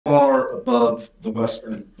above the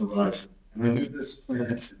western horizon. And I knew this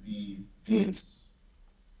planet to be Venus.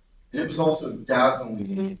 It was also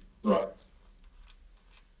dazzlingly bright.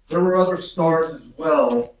 There were other stars as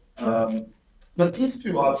well, but these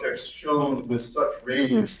two objects shone with such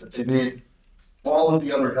radiance that they made all of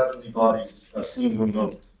the other heavenly bodies seem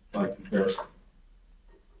remote by comparison.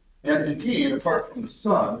 And indeed, apart from the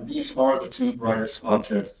sun, these are the two brightest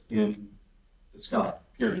objects in the sky,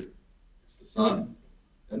 period. It's the sun,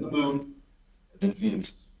 then the moon, and then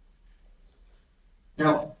Venus.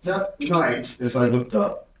 Now, that night, as I looked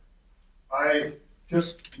up, I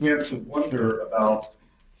just began to wonder about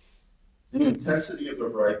the intensity of their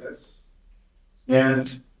brightness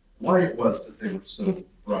and why it was that they were so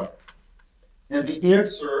bright. And the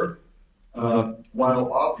answer,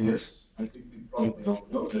 while obvious, I think we probably all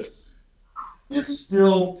know this, is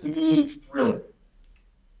still, to me, thrilling.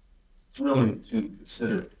 It's thrilling to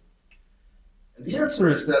consider. And the answer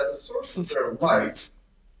is that the source of their light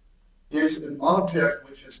is an object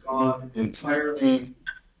which has gone entirely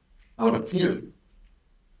out of view.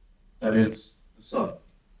 That is, the sun.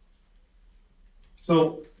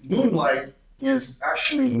 So, moonlight is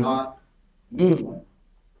actually not moonlight.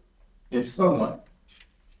 It's sunlight.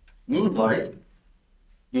 Moonlight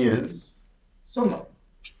is sunlight.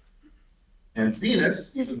 And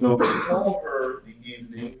Venus, even though we call her the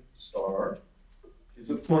evening star, is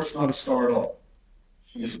of course not a star at all.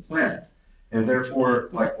 She is a planet. And therefore,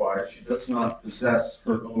 likewise, she does not possess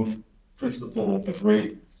her own principle of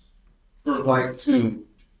radiance. Her light, too,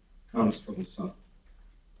 comes from the sun.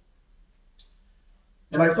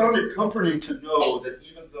 And I found it comforting to know that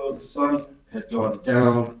even though the sun had gone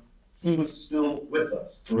down, he was still with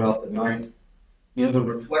us throughout the night in the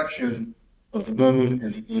reflection of the moon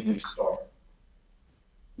and the evening star.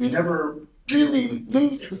 We never really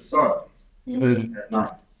lose the sun, even at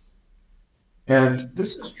night. And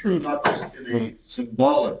this is true not just in a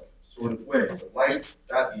symbolic sort of way. The light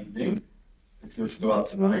that evening, if you go out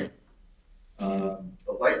tonight, the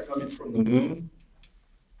light coming from the moon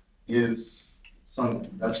is sunlight.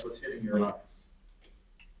 That's what's hitting your eyes.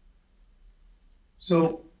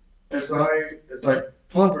 So as I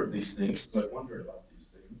pondered these things, as I wondered about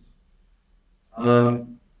these things,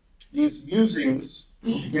 these musings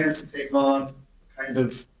began to take on a kind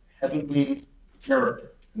of heavenly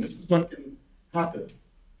character. And this is what can happen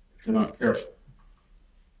if you're not careful.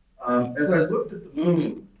 As I looked at the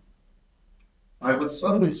moon, I was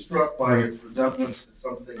suddenly struck by its resemblance to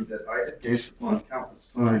something that I had gazed upon countless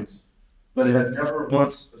times, but it had never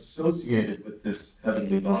once associated with this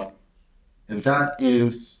heavenly body. And that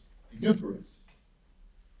is the Eucharist.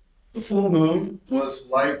 The full moon was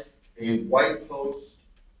like a white host,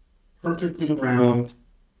 perfectly round,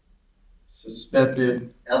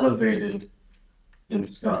 suspended, elevated in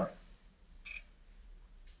the sky.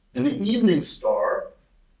 And the evening star,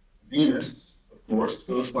 Venus, of course,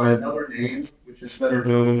 goes by another name which is better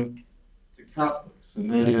known to Catholics, and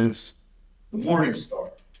that is the morning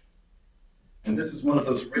star. And this is one of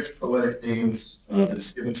those rich poetic names that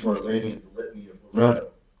is given to Our Lady in the Litany of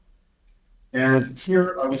Loretto. And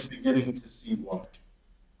here I was beginning to see why.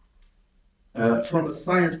 From a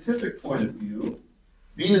scientific point of view,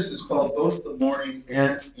 Venus is called both the morning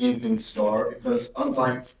and evening star because,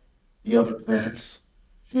 unlike the other planets,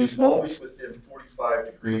 she is always within 45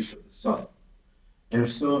 degrees of the sun. And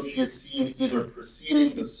so she is seen either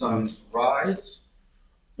preceding the sun's rise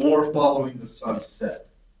or following the sun's set.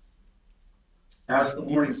 As the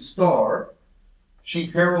morning star, she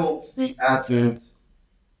heralds the advent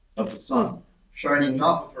of the sun, shining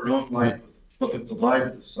not with her own light, but with the light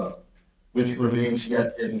of the sun, which remains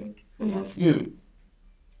yet hidden from our view.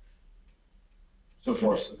 So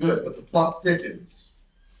far, so good, but the plot thickens.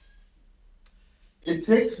 It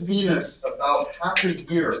takes Venus about half a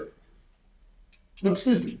year. No,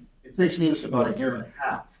 excuse me. It takes Venus about a year and a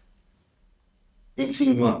half,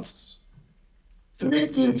 18 months, to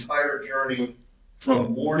make the entire journey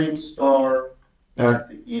from morning star back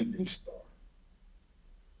to evening star.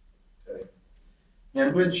 Okay.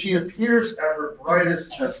 And when she appears at her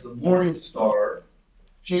brightest as the morning star,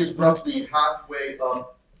 she is roughly halfway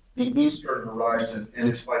up the eastern horizon, and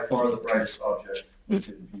it's by far the brightest object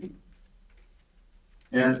within view.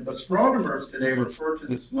 And astronomers today refer to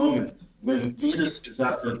this moment when Venus is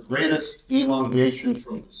at her greatest elongation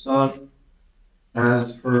from the sun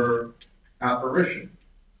as her apparition.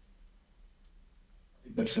 I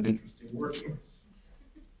think that's an interesting word choice.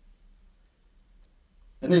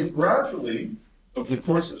 And then gradually, over the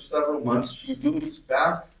course of several months, she moves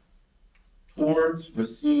back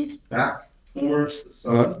recedes back towards the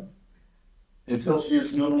sun until she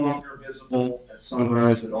is no longer visible at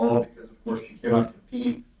sunrise at all, because of course she cannot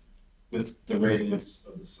compete with radiance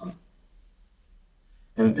of the sun.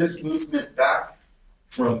 And this movement back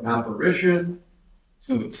from apparition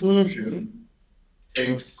to inclusion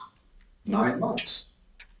takes 9 months.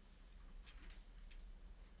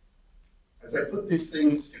 As I put these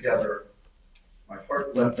things together, my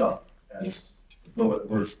heart leapt up, as the poet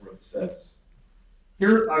Wordsworth says.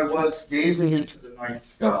 Here I was gazing into the night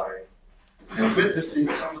sky and witnessing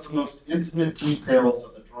some of the most intimate details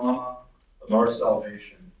of the drama of our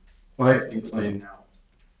salvation quietly playing out.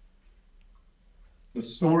 The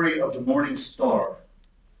story of the morning star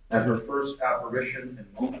at her first apparition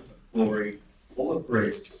and moment of glory, full of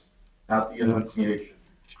grace, at the Annunciation,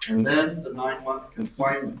 and then the 9-month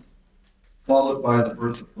confinement, followed by the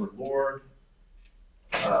birth of her Lord,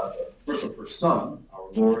 birth of her Son, our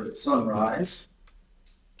Lord at sunrise,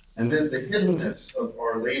 and then the hiddenness of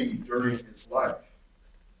Our Lady during his life,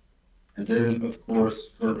 and then, of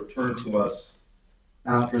course, her return to us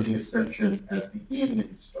after the Ascension as the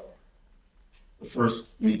evening star, the first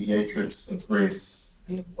mediatrix of grace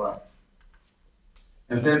and of life.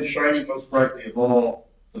 And then, shining most brightly of all,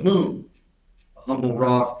 the moon, a humble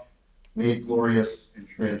rock made glorious and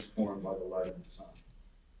transformed by the light of the sun.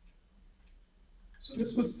 So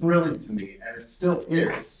this was thrilling to me, and it still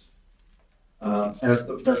is. As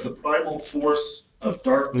the primal force of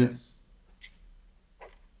darkness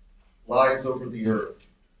lies over the earth,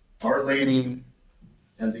 Our Lady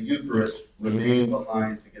and the Eucharist remain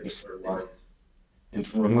behind to give us their light, and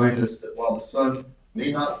to remind us that while the sun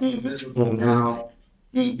may not be visible now,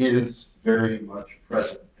 he is very much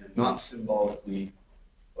present, and not symbolically,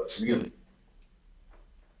 but really.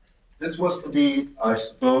 This was for me, I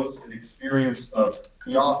suppose, an experience of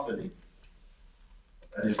theophany.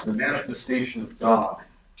 That is the manifestation of God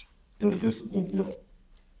in the visible world.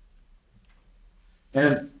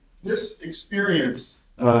 And this experience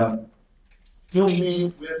filled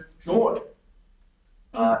me with joy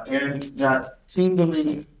and that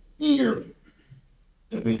tingling ear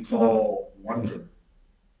that we call wonder.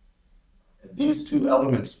 And these two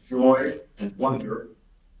elements, joy and wonder,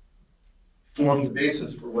 form the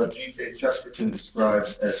basis for what G.K. Chesterton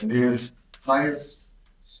describes as man's highest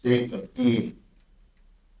state of being.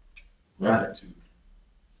 Gratitude.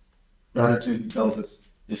 Gratitude, he tells us,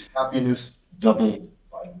 is happiness doubled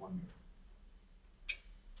by wonder.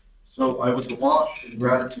 So I was awash in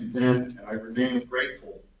gratitude then, and I remain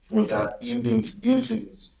grateful for that evening's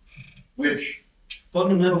musings, which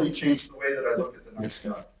fundamentally changed the way that I look at the night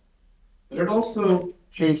sky. But it also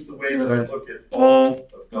changed the way that I look at all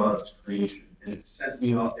of God's creation, and it set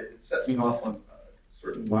me off on a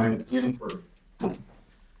certain line of inquiry.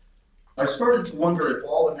 I started to wonder if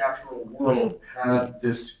all the natural world had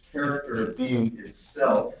this character of being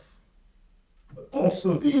itself, but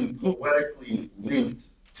also being poetically linked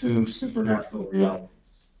to supernatural realities.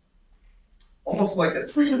 Almost like a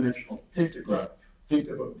three-dimensional pictograph. Think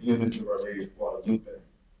of the image of Our Lady of Guadalupe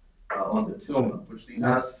on the tilma, which the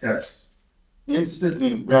Aztecs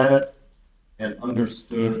instantly read and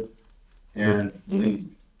understood and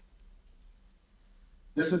believed.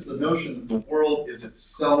 This is the notion that the world is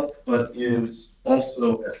itself, but is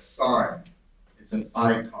also a sign. It's an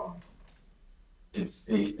icon. It's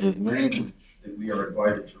a language that we are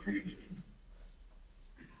invited to read.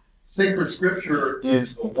 Sacred scripture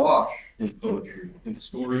is awash in poetry, in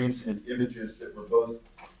stories and images that were both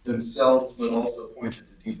themselves, but also pointed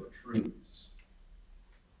to deeper truths.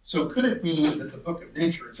 So could it be that the book of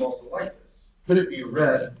nature is also like this? Could it be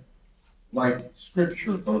read like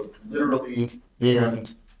scripture, both literally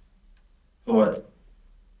and poetically?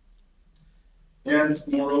 And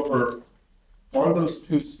moreover, are those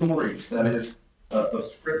two stories, that is, of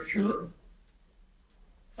scripture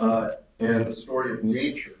and the story of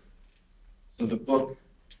nature, so the book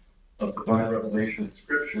of divine revelation,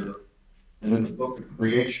 scripture, and then the book of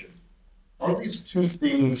creation, are these two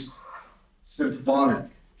things symphonic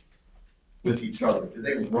with each other? Do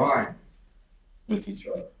they rhyme with each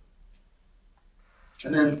other?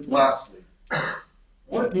 And then lastly,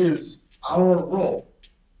 what is our role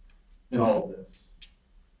in all of this?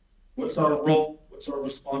 What's our role? What's our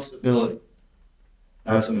responsibility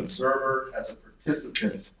as an observer, as a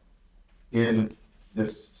participant in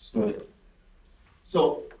this story?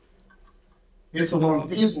 So it's along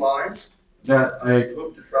these lines that I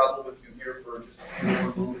hope to travel with you here for just a few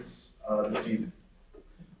more moments this evening.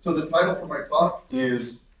 So the title for my talk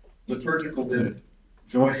is Liturgical Living,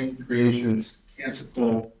 Joining Creation's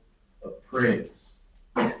Canticle of Praise.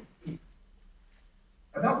 I'm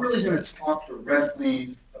not really going to talk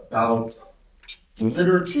directly about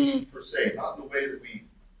liturgy per se, not in the way that we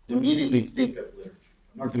immediately think of liturgy.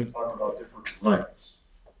 I'm not going to talk about different rites.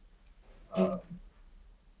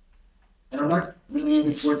 And I'm not really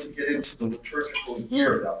even going to get into the liturgical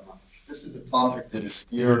year that much. This is a topic that is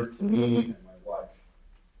dear to me and my wife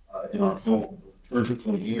in our home, the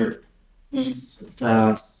liturgical year. Feasts and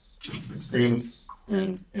fasts, the saints,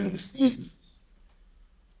 and the seasons.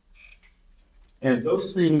 And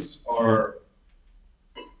those things are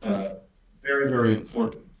very, very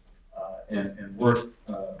important and worth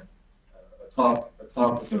a talk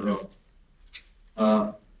of their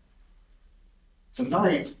own.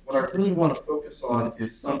 Tonight, what I really want to focus on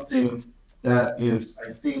is something that is,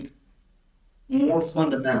 I think, more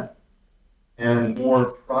fundamental and more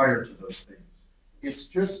prior to those things. It's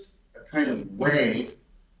just a kind of way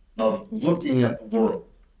of looking at the world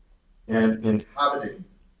and inhabiting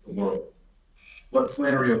the world. What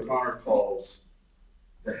Flannery O'Connor calls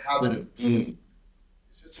the habit of being.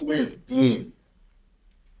 It's just a way of being.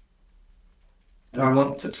 And I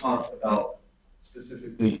want to talk about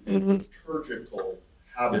specifically a liturgical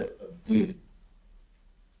habit of being.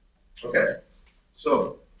 Okay,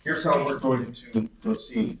 so here's how we're going to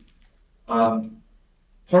proceed.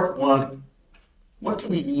 Part one, what do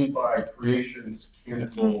we mean by creation's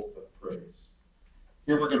canticle of praise?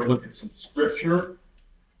 Here we're going to look at some scripture,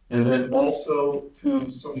 and then also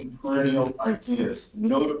to some perennial ideas,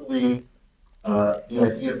 notably the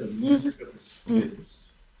idea of the music of the spheres.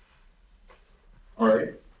 All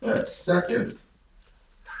right, second,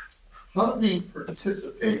 how do we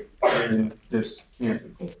participate in this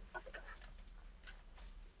canticle?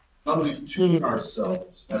 How do we tune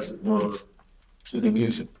ourselves, as it were, to the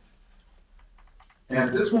music?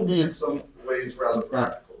 And this will be in some ways rather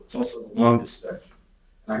practical. It's also the longest section.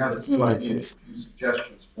 And I have a few ideas, a few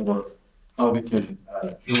suggestions for how we can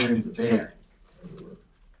join the band, as it were.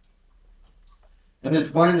 And then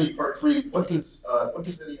finally, part three, what does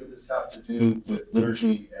any of this have to do with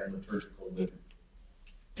liturgy and liturgical living?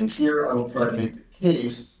 And here I will try to make the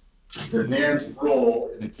case that man's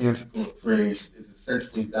role in the canticle of praise is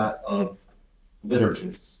essentially that of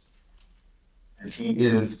liturgist. And he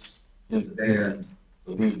is, in the band,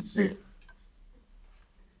 the lead singer.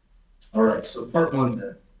 All right, so part one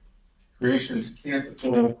then, creation's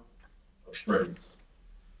canticle of praise.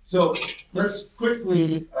 So let's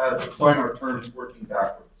quickly define our terms working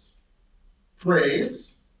backwards.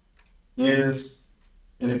 Praise is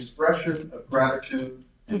an expression of gratitude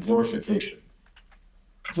and glorification.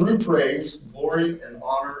 Through praise, glory and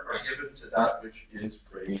honor are given to that which is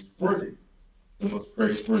praiseworthy. The most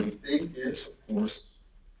praiseworthy thing is, of course,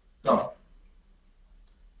 God.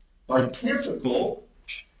 By canticle,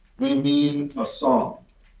 we mean a song.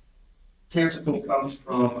 Canticle comes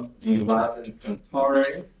from the Latin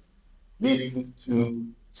cantare, meaning to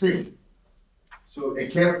sing. So a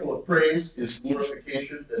canticle of praise is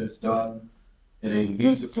glorification that is done in a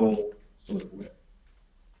musical sort of way.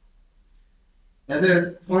 And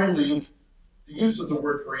then finally, the use of the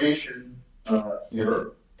word creation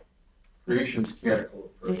here, creation's canticle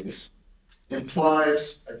of praise,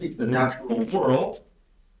 implies, I think, the natural world,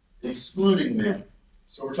 excluding man.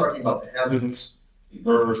 So we're talking about the heavens, the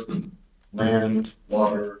earth, land,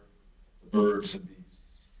 water, the birds and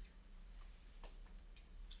beasts.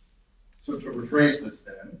 So to rephrase this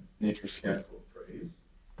then, nature's canticle of praise,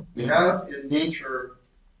 we have in nature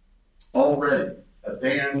already a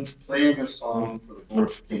band playing a song for the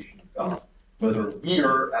glorification of God, whether we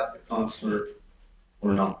are at the concert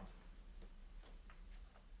or not.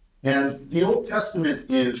 And the Old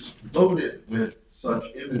Testament is loaded with such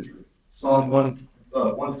imagery. Psalm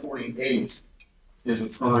 148 is a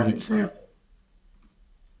prime example.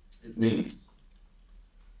 It means,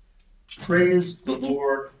 praise the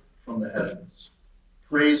Lord from the heavens.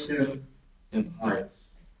 Praise him in the highest.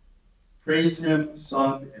 Praise him,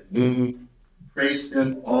 sun and moon. Praise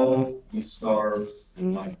him, all ye stars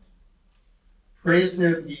and light. Praise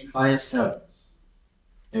him, ye highest heavens,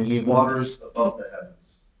 and ye waters above the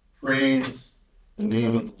heavens. Praise the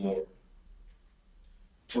name of the Lord.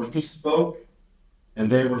 For he spoke, and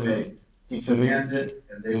they were made. He commanded,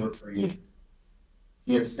 and they were created.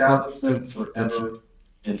 He established them forever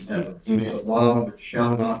and ever. He made a law which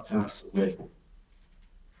shall not pass away.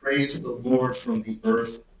 Praise the Lord from the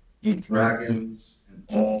earth, ye dragons and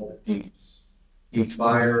all the deeps. Ye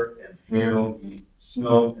fire and hail, ye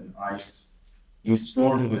snow and ice, ye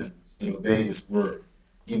storm winds that obey his word,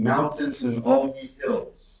 ye mountains and all ye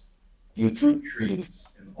hills, ye fruit trees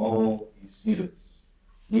and all ye cedars,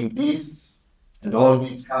 ye beasts and all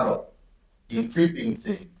ye cattle, ye creeping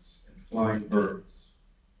things and flying birds.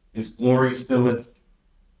 His glory filleth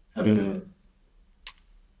heaven and earth.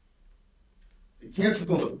 The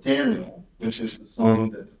Canticle of Daniel, which is the song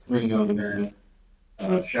that the three young men,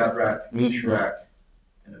 Shadrach, Meshach,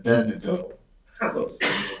 and Abednego, those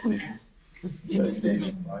names, Best name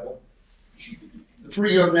in the Bible. The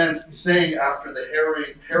three young men sang after the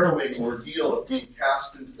harrowing ordeal of being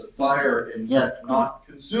cast into the fire and yet not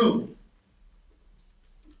consumed.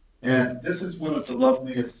 And this is one of the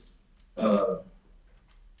loveliest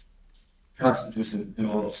passages in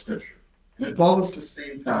all of Scripture. And it follows the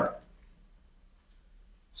same pattern.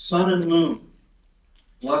 Sun and moon,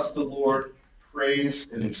 bless the Lord, praise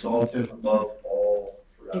and exalt him above all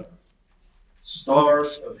forever.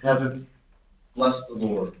 Stars of heaven, bless the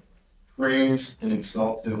Lord, praise and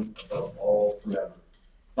exalt him above all forever.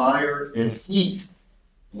 Fire and heat,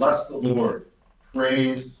 bless the Lord,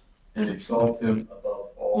 praise and exalt him above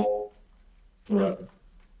all forever.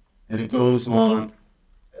 And it goes on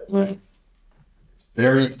at length. It's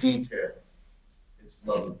very detailed. It's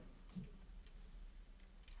lovely.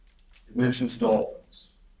 It mentions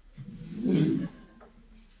dolphins.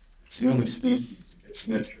 It's the only species that gets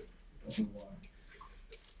mentioned.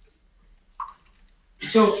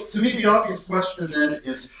 So, to me, the obvious question then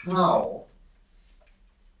is how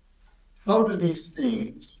do these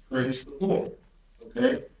things praise the Lord?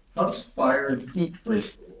 Okay? How does fire and heat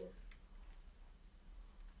praise the Lord?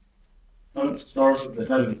 How do the stars of the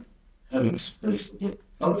heavens praise the Lord?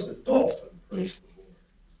 How does a dolphin praise the Lord?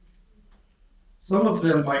 Some of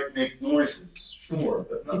them might make noises, sure,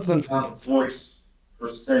 but none of them have a voice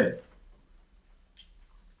per se.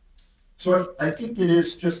 So I think it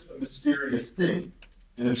is just a mysterious thing,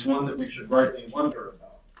 and it's one that we should rightly wonder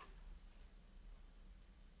about.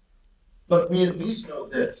 But we at least know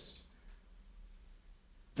this,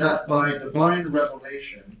 that by divine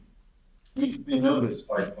revelation, we know this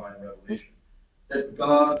by divine revelation, that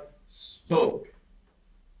God spoke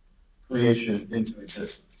creation into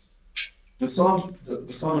existence. The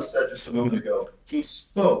psalmist said just a moment ago, he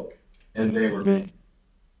spoke and they were made.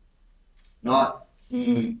 Not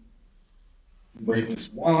he waved his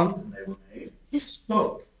wand and they were made. He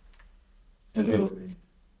spoke and they were made.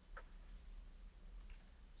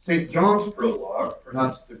 St. John's prologue,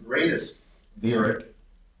 perhaps the greatest lyric,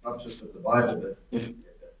 not just of the Bible, but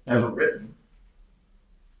ever written,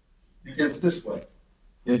 begins this way.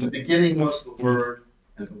 In the beginning was the Word,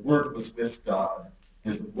 and the Word was with God,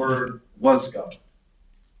 and the Word was God.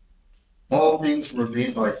 All things were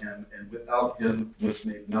made by him, and without him was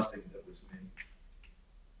made nothing that was made.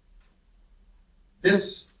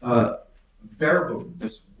 This verbum,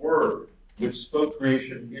 this word, which spoke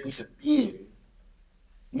creation into being,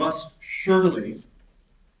 must surely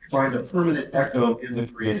find a permanent echo in the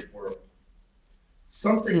created world.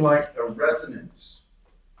 Something like a resonance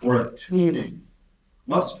or a tuning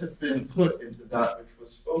must have been put into that which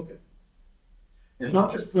was spoken. And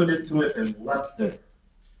not just put into it and left there.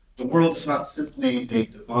 The world is not simply a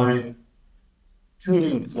divine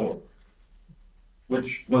tuning fork,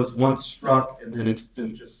 which was once struck and then it's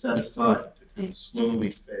been just set aside to kind of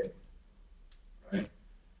slowly fade. Right?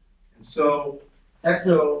 And so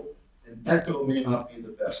echo may not be the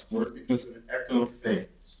best word because an echo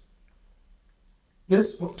fades.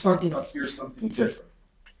 This, what we're talking about here is something different.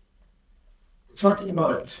 We're talking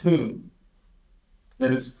about a tune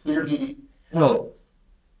that is clearly held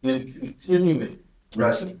in continuing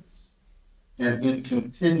resonance and in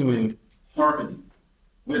continuing harmony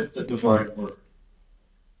with the divine word.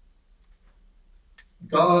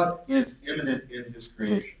 God is immanent in his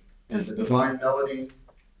creation, and the divine melody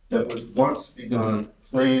that was once begun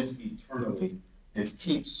plays eternally and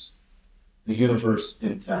keeps the universe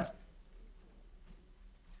intact.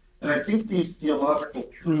 And I think these theological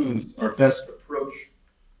truths are best approached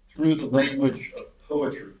through the language of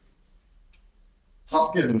poetry.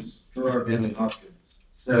 Gerard Manley Hopkins,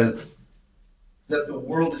 says that the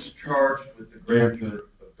world is charged with the grandeur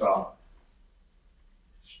of God.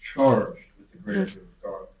 It's charged with the grandeur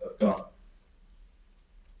of God.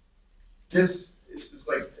 This is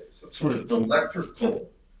like some sort of electrical,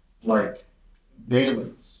 like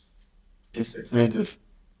valence. It's a kind of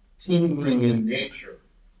tingling in nature.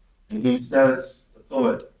 And he says, the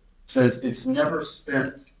poet says, it's never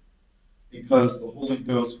spent because the Holy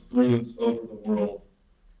Ghost broods over the world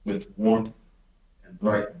with warmth and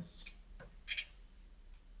brightness.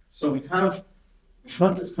 So we have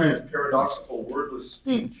this kind of paradoxical wordless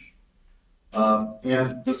speech.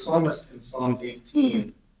 And the psalmist in Psalm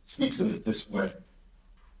 18 speaks of it this way.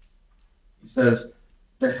 He says,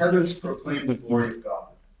 the heavens proclaim the glory of God.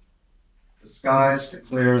 The skies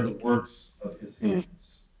declare the works of his hands.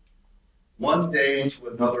 One day to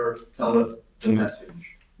another telleth the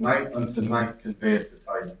message. Night unto night conveyeth the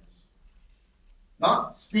tidings.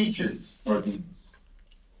 Not speeches are these,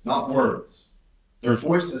 not words. Their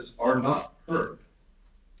voices are not heard.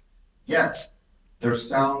 Yet Their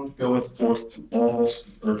sound goeth forth to all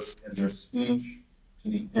the earth, and their speech to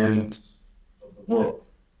the ends of the world.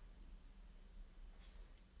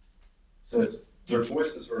 It says, their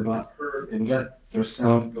voices are not heard, and yet their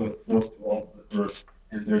sound goeth forth to all the earth,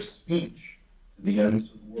 and their speech to the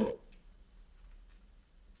ends of the world.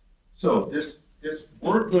 So this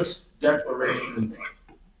wordless declaration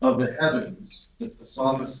of the heavens that the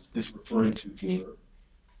psalmist is referring to here,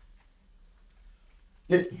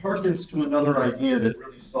 it harkens to another idea that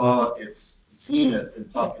really saw its zenith in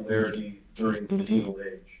popularity during the medieval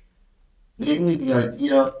age, namely the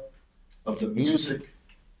idea of the music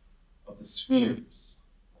of the spheres.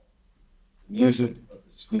 The music of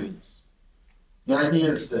the spheres. The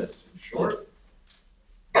idea is this, in short,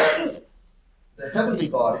 the heavenly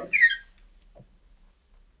bodies,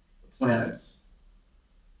 the planets,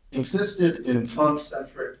 existed in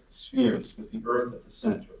concentric spheres with the earth at the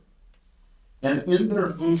center. And in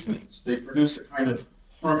their movements, they produce a kind of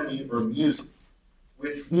harmony or music,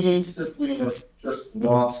 which we simply have just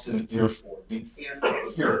lost an ear for. We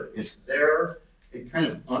can't hear it. It's there. It kind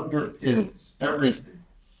of underpins everything,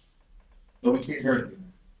 but we can't hear it anymore.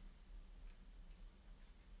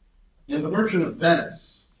 In The Merchant of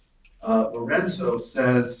Venice, Lorenzo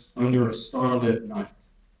says, under a starlit night,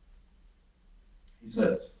 he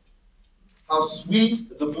says, how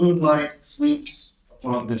sweet the moonlight sleeps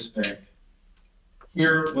upon this bank.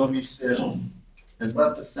 Here will we sit, and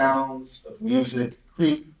let the sounds of music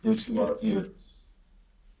creep into our ears.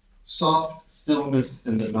 Soft stillness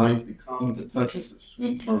in the night become the touches of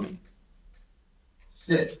sweet harmony.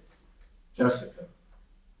 Sit, Jessica,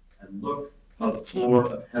 and look how the floor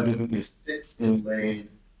of heaven is thick inlaid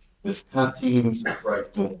with patines of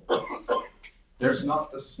bright gold. There's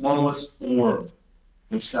not the smallest orb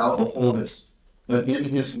which thou beholdest, but in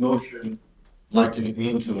his motion like an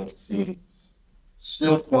angel sings,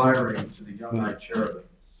 still choiring to the young-eyed cherubims.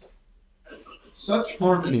 Such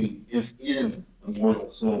harmony is in the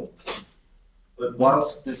mortal soul. But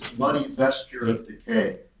whilst this muddy vesture of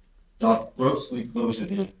decay doth grossly close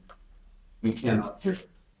it in, we cannot hear it.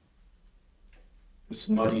 This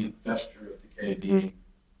muddy vesture of decay being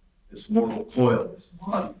this mortal coil, this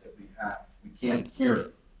body that we have. We can't hear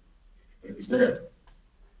it, but it's there.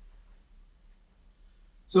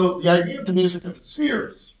 So the idea of the music of the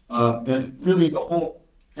spheres, and really the whole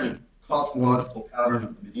kind of cosmological pattern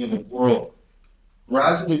of the medieval world,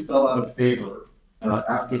 gradually fell out of favor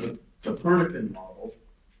after the Copernican model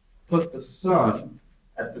put the sun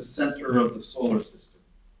at the center of the solar system.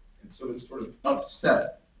 And so it sort of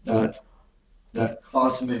upset that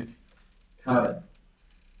cosmic pattern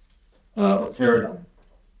or paradigm.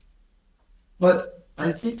 But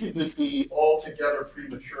I think it would be altogether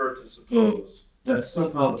premature to suppose that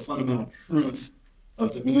somehow the fundamental truth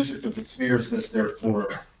of the music of the spheres has therefore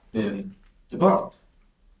been debunked.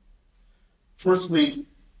 Firstly,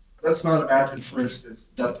 let's not imagine, for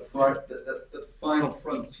instance, that the final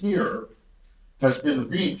frontier has been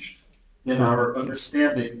reached in our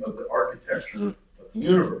understanding of the architecture of the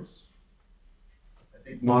universe. I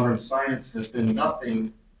think modern science has been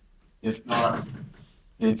nothing if not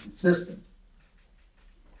inconsistent.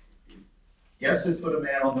 Yes, it put a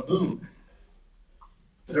man on the moon,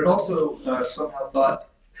 but it also somehow thought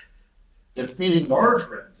that feeding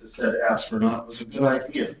margarine to said astronaut was a good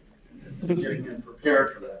idea, getting him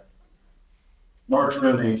prepared for that.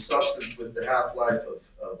 Margarine, a substance with the half-life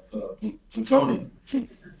of plutonium.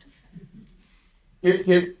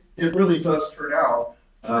 It really does turn out,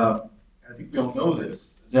 I think we all know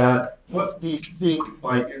this, that what we think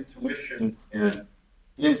by intuition and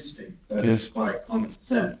instinct, that is by common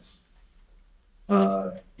sense,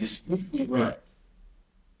 is usually right.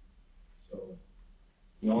 So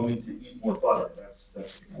we all need to eat more butter. That's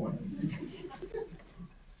the point.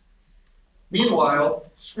 Meanwhile,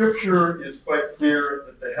 Scripture is quite clear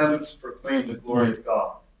that the heavens proclaim the glory of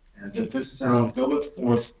God, and that this sound goeth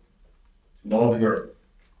forth to all the earth.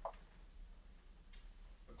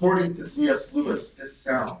 According to C.S. Lewis, this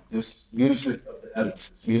sound, this music of the heavens,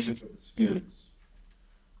 this music of the spheres,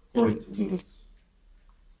 according to Lewis,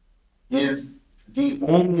 is the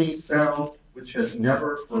only sound which has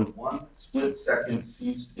never for one split second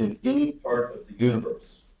ceased in any part of the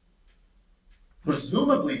universe.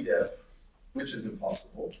 Presumably if, which is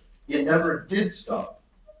impossible, it never did stop,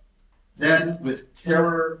 then with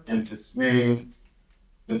terror and dismay,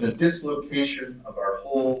 with the dislocation of our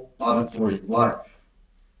whole auditory life,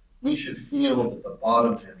 we should feel that the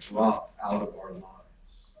bottom had dropped out of our lives.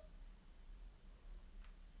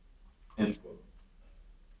 End quote.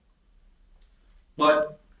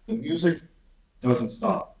 But the music doesn't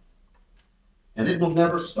stop, and it will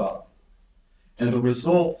never stop. And the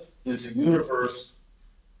result is a universe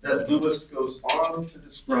that Lewis goes on to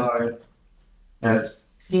describe as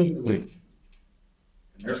tingling.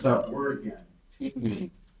 And there's that word again, tingling.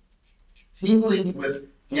 Tingling with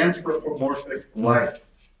anthropomorphic life,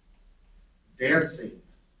 dancing,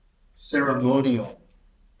 ceremonial,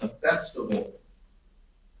 a festival,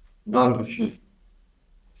 not a machine.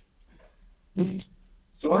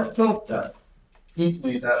 So I felt that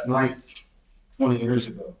deeply that night 20 years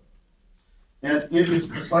ago. And it is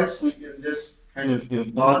precisely in this kind of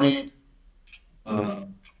embodied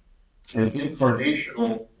and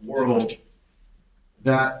incarnational world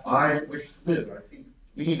that I wish to live. I think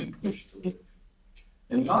we wish to live.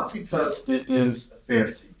 And not because it is a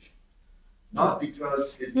fancy, not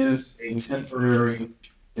because it is a temporary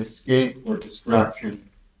escape or distraction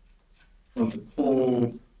from the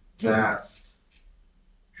cold, vast,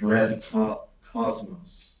 dread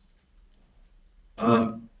cosmos,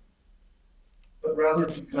 but rather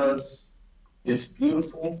because it's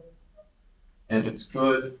beautiful and it's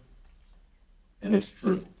good and it's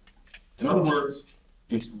true. In other words,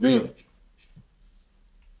 it's real.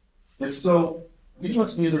 And so we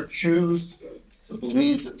must either choose to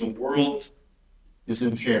believe that the world is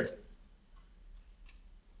enchanted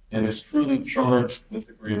and is truly charged with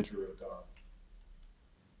the grandeur of God,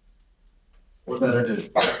 or that it is,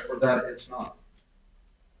 or that it's not.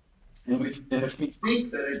 And if we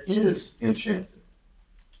think that it is enchanted,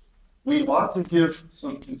 we ought to give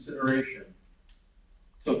some consideration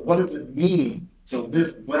to what it would mean to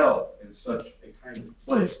live well in such a kind of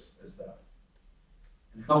place as that,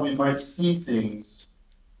 and how we might see things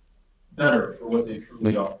better for what they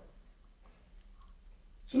truly are.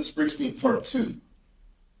 So this brings me to part 2.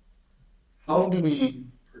 How do we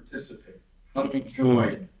participate? How do we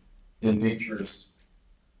join in nature's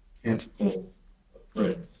canticle of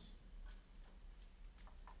praise?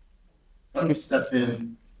 How do we step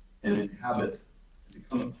in and inhabit and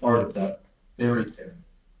become a part of that fairy tale?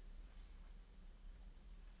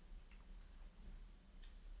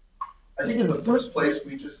 I think in the first place,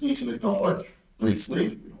 we just need to acknowledge, briefly,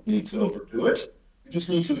 we don't need to overdo it, we just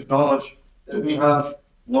need to acknowledge that we have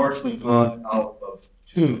largely gone out of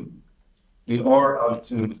tune. We are out of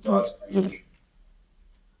tune with God's creation.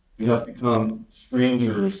 We have become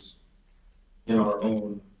strangers in our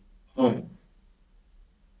own home.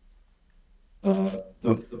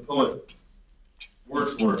 The poet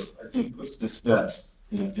Wordsworth, I think, puts this best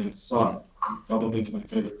in a sonnet, probably my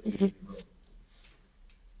favorite thing he wrote.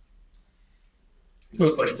 It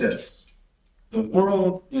goes like this: the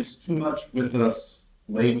world is too much with us,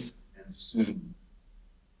 late and soon.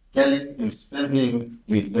 Getting and spending,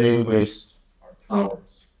 we lay waste our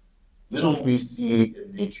powers. Little we see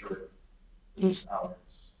in nature is ours.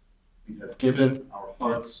 We have given our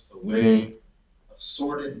hearts away, a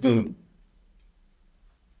sordid boon.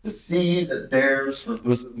 The sea that bears her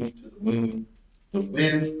bosom to the moon, the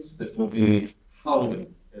winds that will be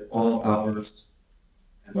howling at all hours,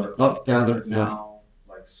 and are upgathered now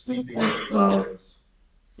like sleeping flowers.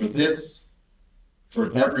 For this,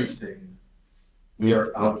 for everything, we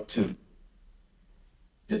are out of tune.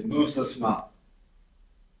 It moves us not.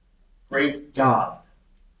 Great God,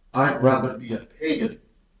 I'd rather be a pagan,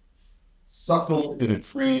 suckled in a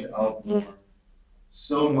freed outborn.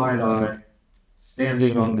 So might I,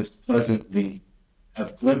 standing on this pleasant lea,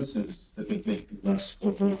 have glimpses that would make me less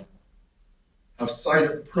forlorn. Have sight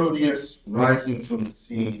of Proteus rising from the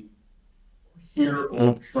sea, or hear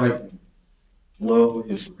old Triton blow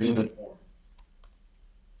his wreathed horn.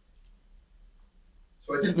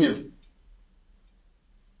 So I think we have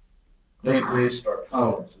laid waste our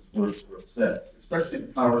powers, as Wordsworth says, especially the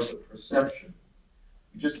powers of perception.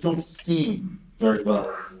 We just don't see very well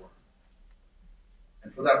anymore.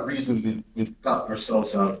 And for that reason, we've gotten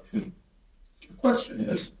ourselves out of tune. So the question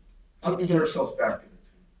is, how do we get ourselves back into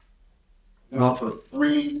tune? I'm going to offer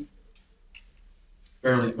 3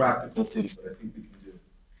 fairly practical things that I think we can do.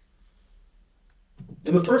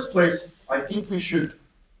 In the first place, I think we should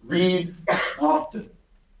read often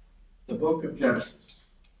the book of Genesis.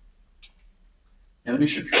 And we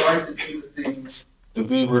should try to do the things that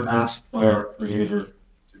we were asked by our Creator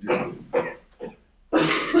to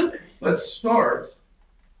do. Let's start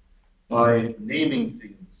by naming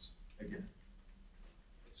things again.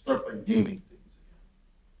 Let's start by naming things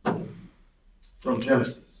again. From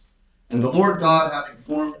Genesis. And the Lord God, having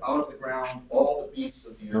formed out of the ground all the beasts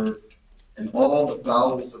of the earth and all the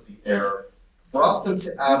fowls of the air, brought them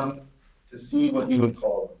to Adam to see what he would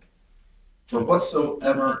call them. For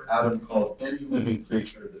whatsoever Adam called any living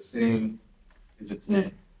creature, the same is its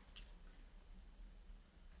name.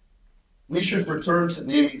 we should return to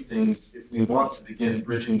naming things if we want to begin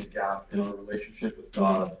bridging the gap in our relationship with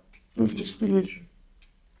God through His creation.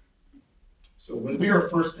 So when we are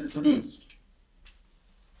first introduced,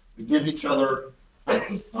 we give each other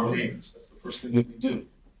our names. That's the first thing that we do.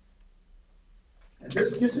 And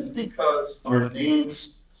this isn't because our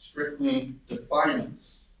names strictly define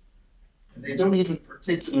us, and they don't even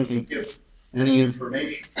particularly give any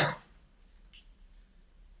information.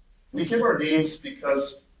 We give our names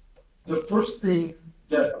because the first thing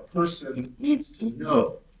that a person needs to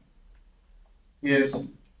know is,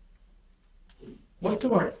 what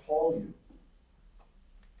do I call you?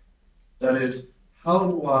 That is, how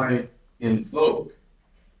do I invoke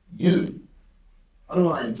you? How do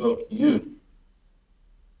I invoke you?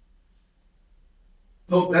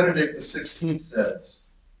 Pope Benedict XVI says,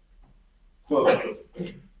 quote,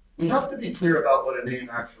 we have to be clear about what a name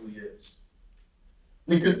actually is.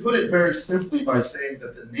 We could put it very simply by saying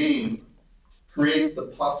that the name creates the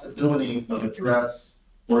possibility of address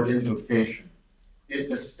or invocation.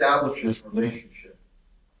 It establishes relationship.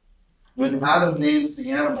 When Adam names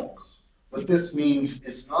the animals, what this means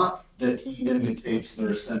is not that he indicates their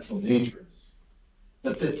essential natures,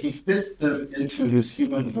 but that he fits them into his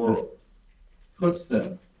human world, puts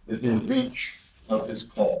them within reach of his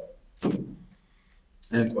call.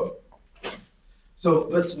 End quote. So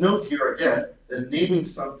let's note here again that naming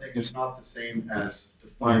something is not the same as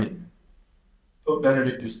defining it. Pope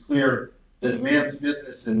Benedict is clear that man's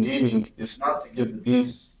business in naming is not to give the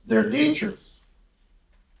beasts their natures.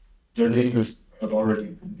 Their natures have already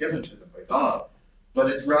been given to them by God, but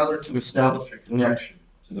it's rather to establish a connection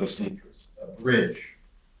to those natures, a bridge,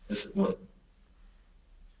 as it were.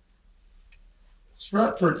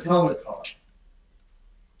 Stratford Caldecott,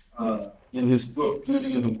 in his book,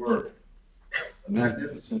 Beauty in the Word, a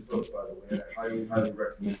magnificent book, by the way, I highly, highly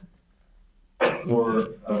recommend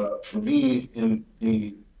it. For me, in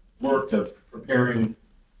the work of preparing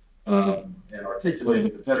and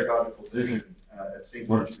articulating the pedagogical vision at St.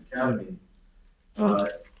 Martin's Academy,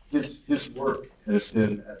 his work has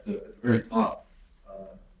been at the very top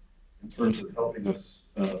in terms of helping us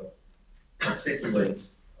articulate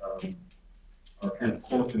our kind of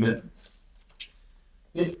core commitments.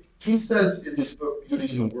 He says in his book,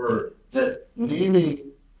 Beauty in the Word, that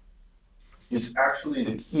naming is actually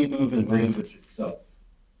the key move in language itself.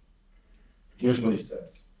 Here's what he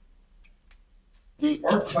says. The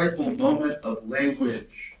archetypal moment of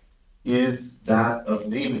language is that of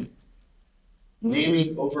naming.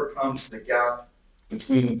 Naming overcomes the gap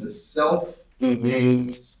between the self who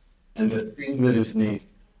names and the thing that is named.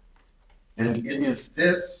 And it is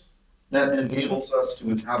this that enables us to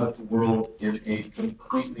inhabit the world in a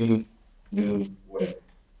completely new way.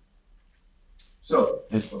 So,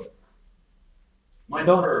 my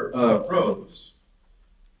daughter, Rose,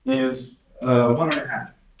 is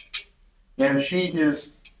 1.5, and she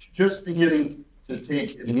is just beginning to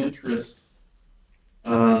take an interest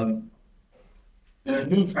in a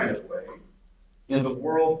new kind of way in the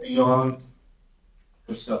world beyond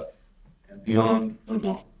herself and beyond her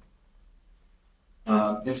mom.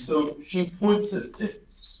 And so she points at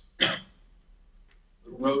things.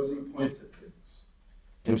 Rosie points at things.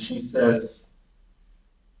 And she says,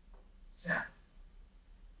 Zach.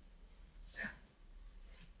 Zach.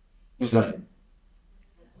 What's that?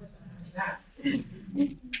 What's that?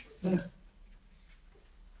 What's that?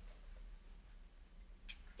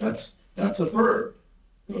 That's a bird,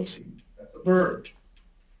 Rosie. That's a bird.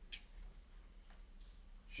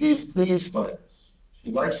 She's pleased by this.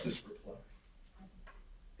 She likes this reply.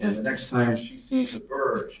 And the next time she sees a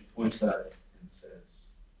bird, she points at it and says,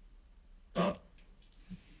 "Oh."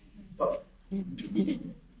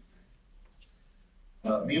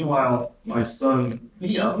 Meanwhile, my son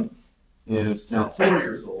Liam is now 4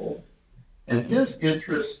 years old, and his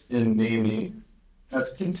interest in naming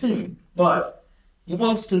has continued. But he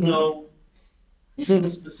wants to know, he's into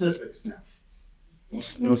specifics now. He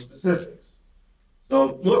wants to know specifics.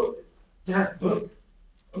 So look, Dad, look,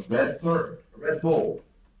 a red bird, a red bull.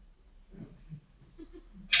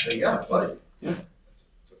 Say, yeah, buddy, yeah,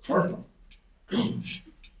 it's a cardinal. And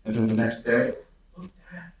then the next day, look,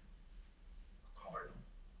 Dad, a cardinal.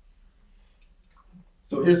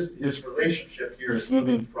 So his relationship here is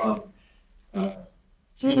moving from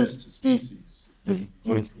genus to species,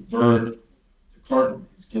 going from bird to cardinal.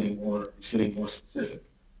 He's getting more specific.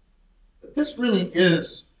 But this really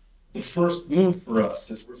is the first move for us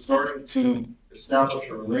as we're starting to establish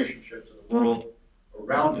a relationship to the world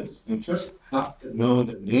around us. We just have to know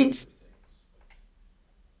the names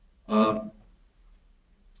of things.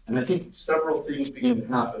 And I think several things begin to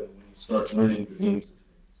happen when you start learning the names of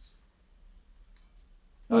things.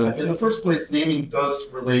 In the first place, naming does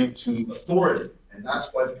relate to authority, and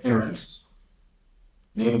that's why parents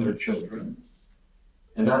name their children,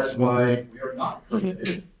 and that is why we are not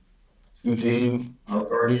permitted to name our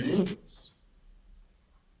guardian angels.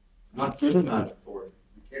 We're not given that authority.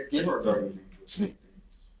 We can't give our guardian angels nicknames.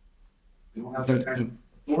 We don't have that kind of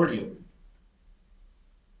authority over them.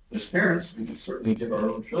 As parents, we can certainly give our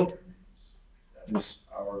own children names. That is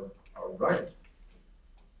our right.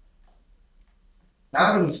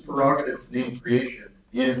 Adam's prerogative to name creation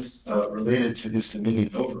is related to his dominion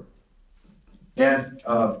over it. And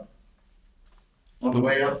on the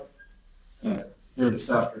way up here this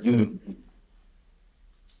afternoon,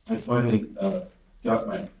 I finally got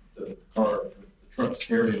the truck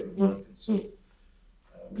stereo to work, and so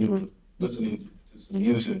we were listening to some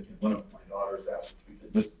music, and one of my daughters asked if we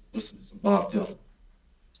could listen to some Bob Dylan,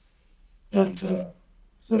 and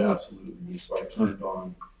said absolutely. So I turned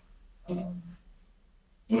on one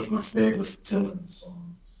of my favorite Dylan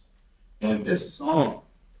songs, and this song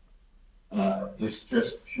is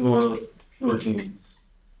just pure genius.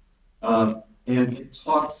 And it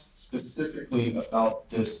talks specifically about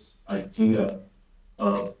this idea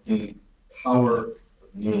of the power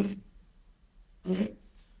of name. Okay?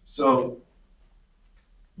 So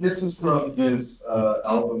this is from his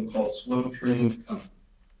album called Slow Train to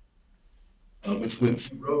Come, which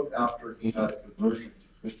he wrote after he had a conversion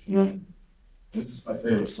to Christianity. This is my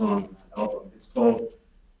favorite song on that album.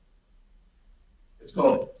 It's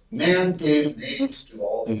called Man Gave Names to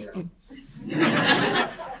All the Animals.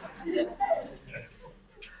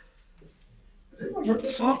 Has anyone heard the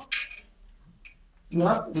song? You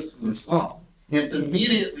have to listen to the song. It's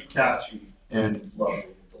immediately catchy and lovely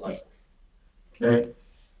and delightful. Okay?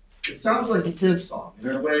 It sounds like a kid's song. In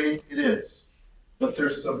a way, it is. But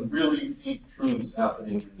there's some really deep truths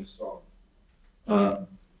happening in this song.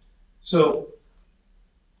 So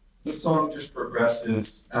the song just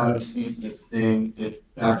progresses. Adam sees this thing. It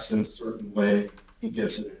acts in a certain way. He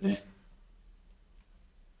gives it a name.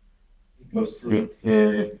 He goes through a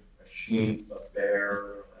pig, a sheep, a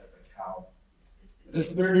bear, a cow. And at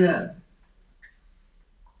the very end,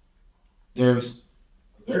 there's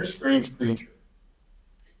a very strange creature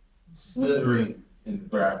slithering in the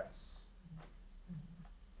grass.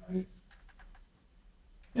 Right?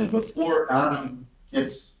 And before Adam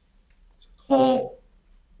gets to call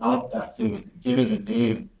out that thing and give it a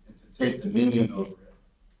name and to take dominion over it,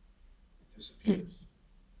 it disappears.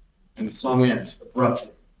 And the song ends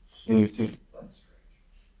abruptly. And you think, that's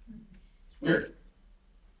strange. It's weird.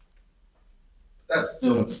 But that's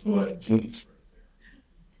still a genius right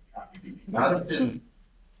there.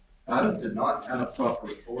 Adam did not have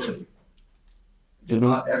proper authority. Did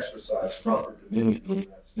not exercise proper dominion over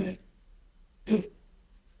that snake.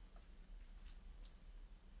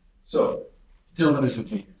 So, Dylan is a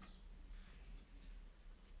genius.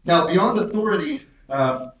 Now, beyond authority,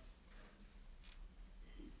 and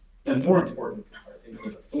more important, I think,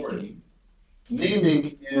 than authority,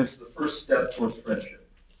 naming is the first step towards friendship.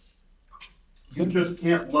 You just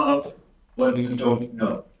can't love what you don't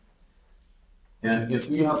know. And if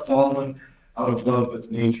we have fallen out of love with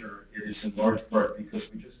nature, it is in large part because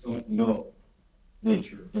we just don't know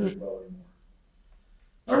nature very well anymore.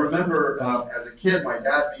 I remember as a kid, my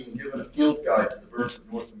dad being given a field guide to the birds of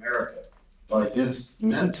North America by his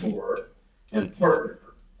mentor and partner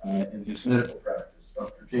in his medical practice,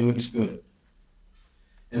 Dr. James Good.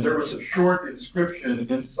 And there was a short inscription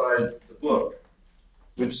inside the book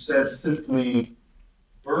which said simply,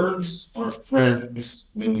 "Birds are friends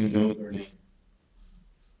when you know their name."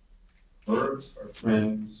 Birds are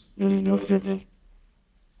friends when you know their name.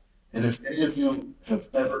 And if any of you have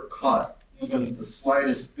ever caught even the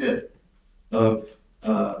slightest bit of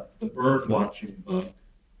the bird watching bug,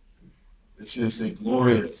 which is a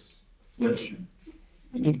glorious affliction,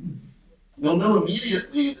 you'll know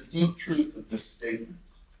immediately the deep truth of this statement.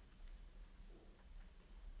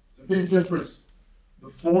 It's a big difference.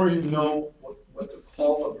 Before you know what to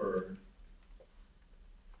call a bird,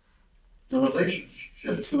 the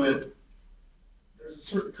relationship to it, there's a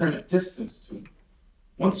certain kind of distance to it.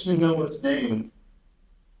 Once you know its name,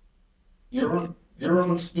 you're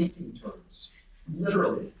on speaking terms.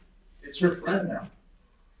 Literally, it's your friend now.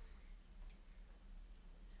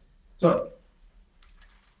 So,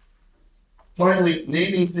 finally,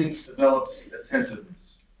 naming things develops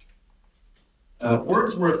attentiveness.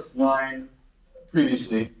 Wordsworth's line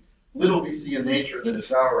previously, "Little we see in nature that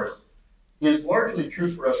is ours," is largely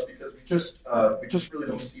true for us because we just really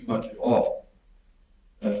don't see much at all.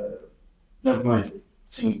 Never mind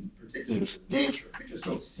seeing particulars of nature, we just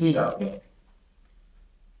don't see that well.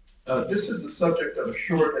 This is the subject of a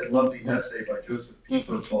short and lovely essay by Joseph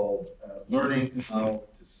Pieper called Learning How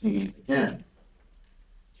to See Again,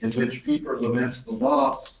 in which Pieper laments the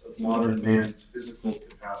loss of modern man's physical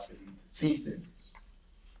capacity to see things.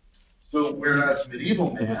 So whereas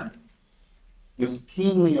medieval man was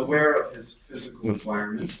keenly aware of his physical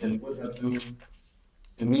environment and would have known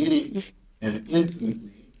immediately and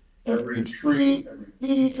intimately every tree, every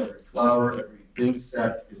weed, every flower, every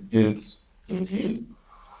insect in his view,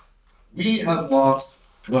 we have lost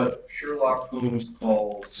what Sherlock Holmes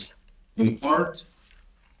calls the art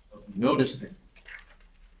of noticing.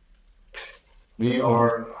 We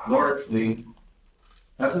are largely,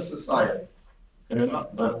 as a society, and I'm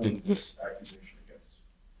not leveling this accusation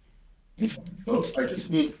against folks, I just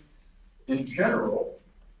mean, in general,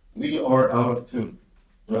 we are out of tune.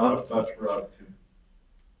 We're out of touch, we're out of tune.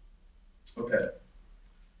 Okay.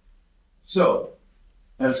 So,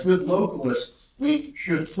 as good localists, we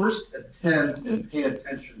should first attend and pay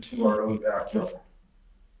attention to our own backyard.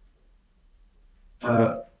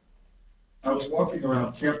 I was walking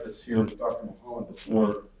around campus here with Dr. Mulholland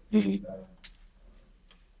before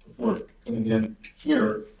coming in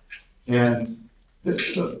here, and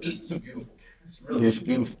this is a beautiful, this really is a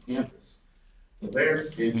beautiful campus. The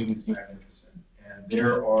landscaping is magnificent, and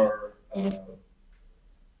there are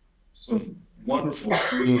some wonderful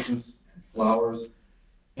trees and flowers.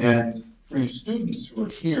 And for you students who are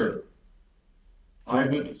here, I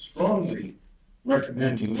would strongly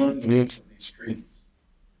recommend you learn the names of these trees.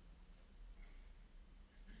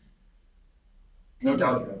 No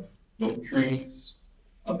doubt you have oak trees,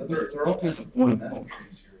 but there are all kinds of ornamental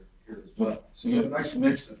trees here as well. So you have a nice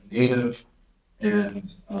mix of native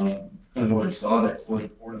and kind of more exotic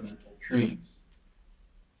ornamental trees.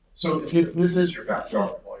 So if this is your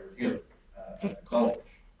backyard while you're here at the college,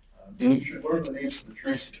 and you should learn the names of the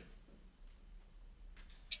trees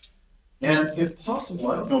here. And if possible,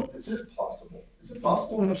 I don't know if this is possible. Is it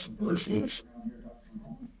possible to have some bird feeders around here, Dr.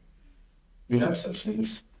 Mulholland? We have such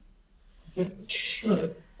things. Sure.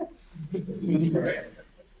 Right.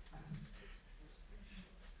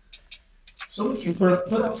 So if you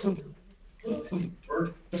put out some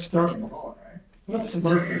bird, that's Dr. Mulholland, right? Put out some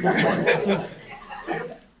bird feeders.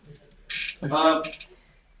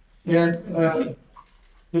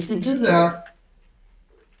 If you do that,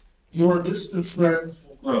 your distant friends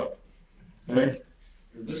will grow. Okay?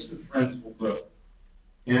 Your distant friends will grow.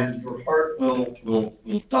 And your heart will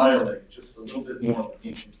dilate just a little bit more with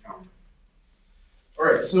each encounter. All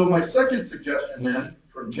right, so my second suggestion then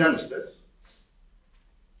from Genesis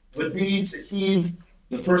would be to heed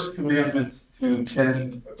the first commandment to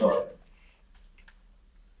tend a garden.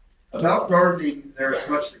 About gardening, there's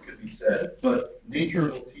much that could be said, but nature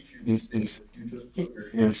will teach you these things if you just put your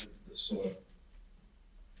hands into the soil.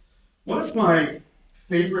 One of my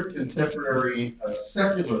favorite contemporary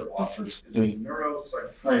secular authors is a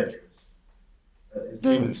neuropsychiatrist. His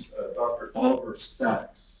name is Dr. Oliver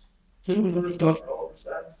Sacks. Can you remember Dr. Oliver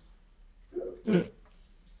Sacks? Good.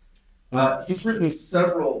 He's written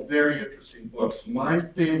several very interesting books. My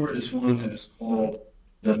favorite is one that is called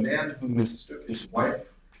The Man Who Mistook His Wife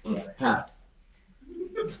for a Hat.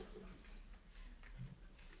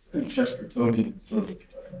 Chestertonian sort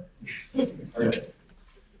of.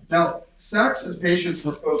 Now, Sachs's patients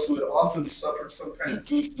were folks who had often suffered some kind of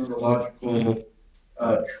deep neurological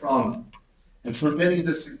trauma. And for many,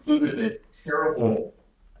 this included a terrible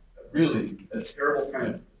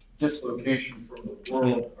kind of dislocation from the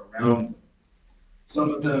world around them.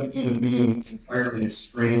 Some of them even being entirely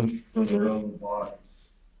estranged from their own bodies.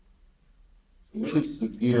 Really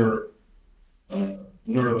severe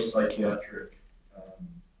neuropsychiatric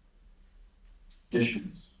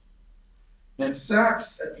issues. And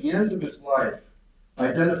Sachs, at the end of his life,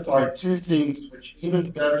 identified two things which,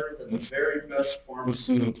 even better than the very best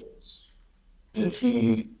pharmaceuticals that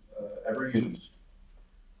he ever used,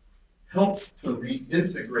 helped to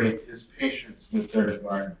reintegrate his patients with their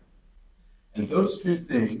environment. And those two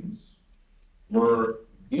things were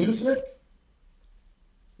music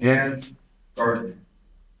and gardening.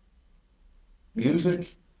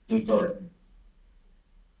 Music and gardening.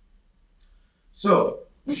 So,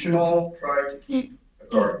 we should all try to keep a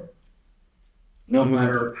garden, no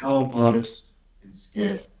matter how modest in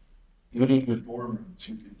scale. Even in the dorm rooms,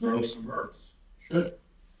 you can grow some herbs. You should.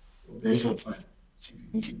 A basil plant. So you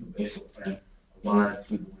can keep the basil plant alive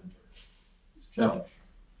through the winter. It's a challenge.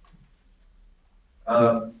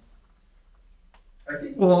 I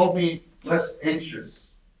think we'll all be less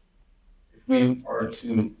anxious if we are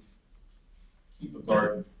to keep a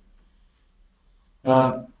garden.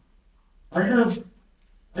 I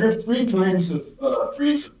have three kinds of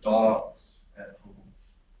breeds of dogs at home.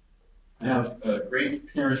 I have a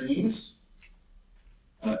Great Pyrenees,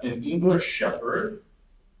 an English Shepherd,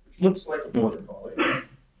 which looks like a border collie,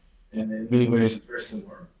 and in many ways it's very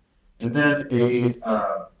similar. And then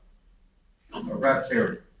a rat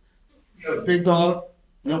terrier. A big dog,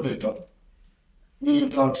 no big dog. Medium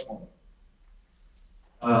dog, small.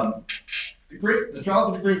 The job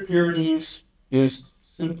of the Great Pyrenees is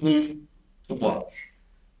simply to watch.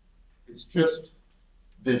 It's just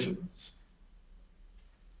vigilance.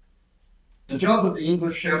 The job of the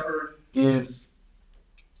English Shepherd is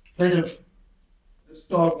kind of, this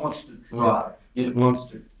dog wants to drive. It wants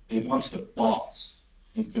to boss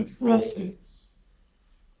and control things.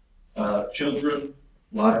 Children,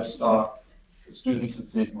 livestock, the students at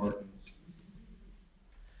St. Martin's.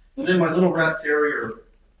 And then my little rat terrier,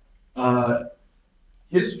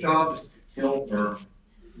 his job is to kill vermin.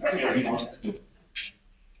 That's what he wants to do.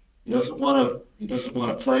 He doesn't want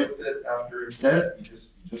to play with it after it's dead. He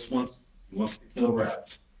just wants to kill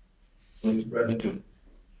rats. So he's bred to do it.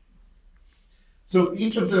 So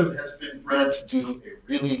each of them has been bred to do a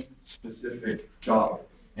really specific job,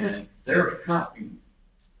 and they're happy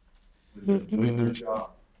when they're doing their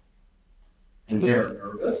job. And they're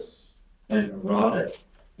nervous and neurotic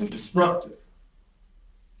and disruptive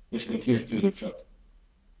if they can't do their job.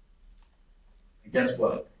 And guess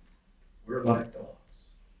what? We're like dogs.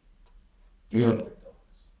 We are like dogs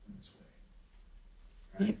in this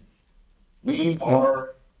way. Right? We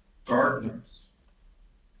are gardeners.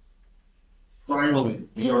 Primarily,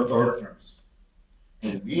 we are gardeners.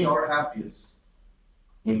 And we are happiest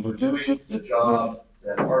when we're doing the job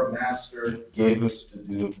that our master gave us to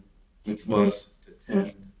do, which was to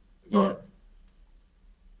tend the garden.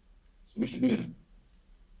 So we can do that.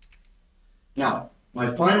 Now,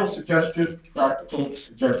 my final suggestion, practical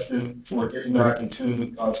suggestion for getting back into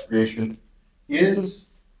God's creation, is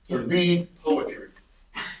to read poetry.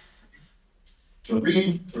 To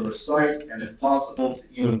read, to recite, and if possible, to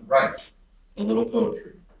even write a little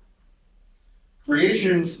poetry.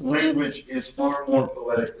 Creation's language is far more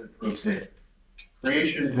poetic than prosaic.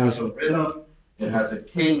 Creation has a rhythm, it has a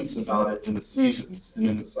cadence about it in the seasons and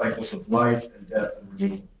in the cycles of life and death and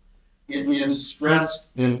renewal. It is stressed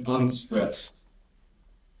and unstressed.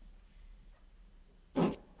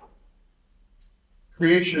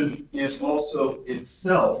 Creation is also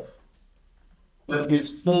itself, but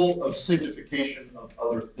it's full of signification of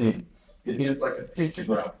other things. It is like a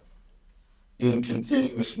pictograph in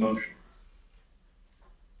continuous motion.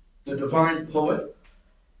 The divine poet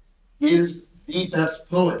is the best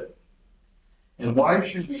poet. And why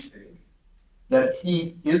should we think that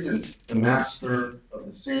he isn't the master of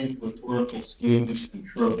the same rhetorical schemes and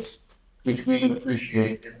tropes which we can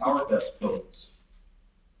appreciate in our best poets?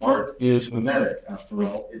 Art is mimetic, after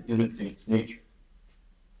all, it imitates nature.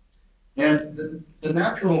 And the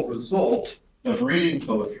natural result of reading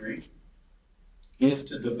poetry is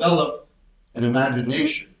to develop an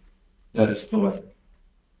imagination that is poetic.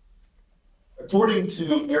 According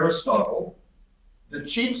to Aristotle, the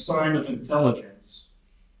chief sign of intelligence,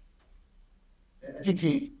 and I think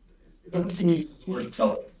he uses the word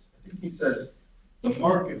intelligence, I think he says the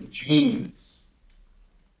mark of genius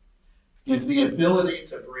is the ability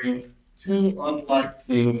to bring two unlike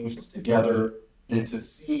things together and to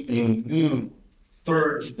see a new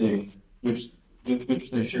third thing with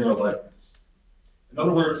which they share a likeness. In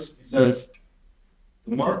other words, he says,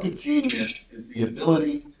 the mark of genius is the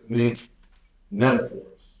ability to make metaphors.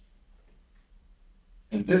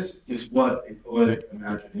 And this is what a poetic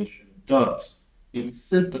imagination does. It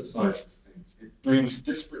synthesizes things. It brings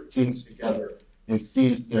disparate things together and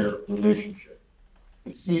sees their relationship.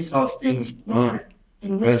 It sees how things rhyme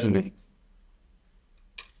and resonate.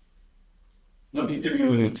 Let me give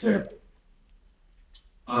you an example.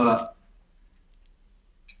 I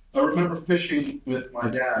remember fishing with my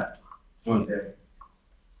dad one day.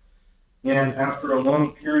 And after a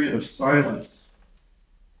long period of silence,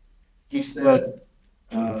 he said,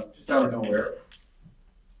 just out of nowhere,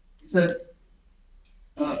 he said,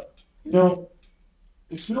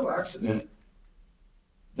 it's no accident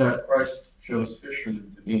that Christ chose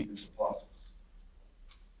fishermen to be his apostles.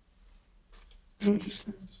 And we just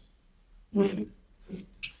really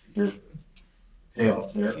hear the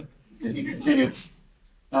payoff there. And he continued.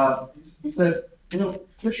 He said,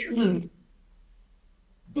 fishermen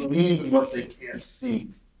believe in what they can't see.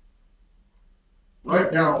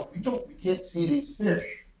 Right now, we can't see these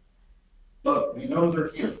fish, but we know they're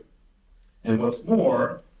here. And what's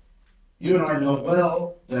more, you and I know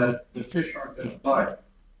well that the fish aren't going to bite.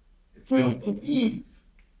 If we don't believe,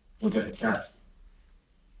 we're going to catch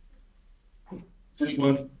them. Does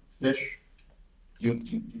anyone fish? You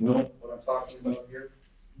know what I'm talking about here?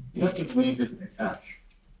 You have to believe you're going to catch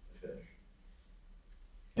the fish.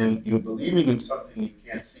 And you're believing in something you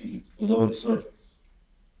can't see. It's below the surface.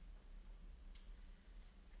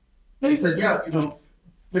 And he said, yeah,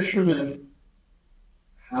 fishermen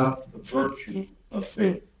have the virtue of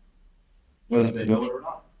faith, whether they know it or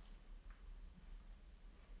not.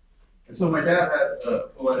 And so my dad had a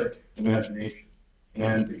poetic imagination.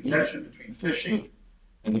 And the connection between fishing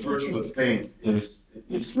and the virtue of faith is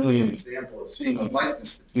really an example of seeing a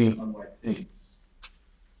likeness between unlike things.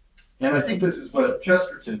 And I think this is what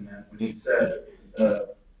Chesterton meant when he said, there's a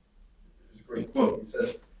great quote, he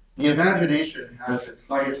says, the imagination has its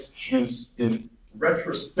highest use in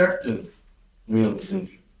retrospective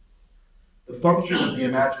realization. The function of the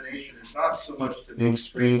imagination is not so much to make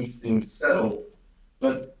strange things settled,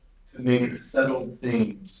 but to make settled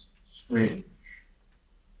things strange.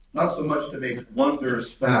 Not so much to make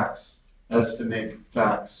wonders facts as to make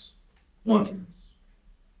facts wonders.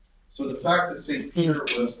 So the fact that St. Peter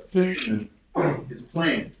was a fisherman is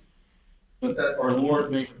plain, but that our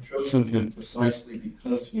Lord may have chosen him precisely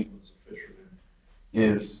because he was a fisherman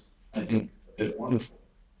is, I think, a bit wonderful.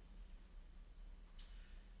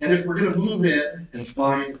 And if we're going to move in and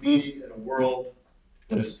find meaning in a world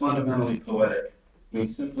that is fundamentally poetic, we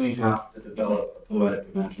simply have to develop a poetic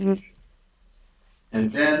imagination.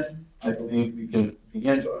 And then I believe we can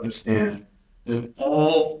begin to understand that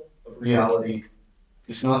all of reality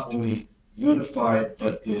is not only unified,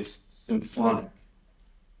 but is symphonic.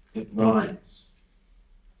 It rhymes.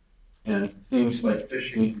 And things like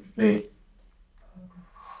fishing and faith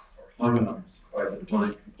are harmonized by the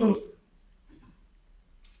divine composer.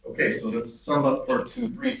 Okay, so let's sum up part 2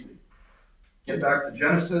 briefly. Get back to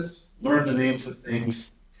Genesis, learn the names of things,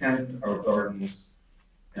 tend our gardens,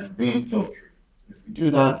 and read poetry. If we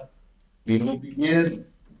do that, we will begin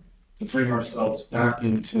to bring ourselves back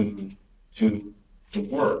into the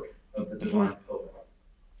work of the divine poet.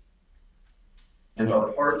 And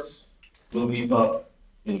our hearts will leap up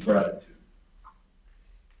in gratitude.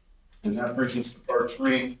 And that brings us to part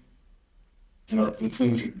 3 and our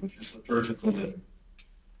conclusion, which is liturgical living.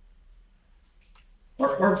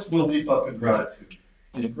 Our hearts will leap up in gratitude.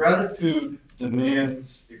 And gratitude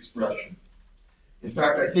demands expression. In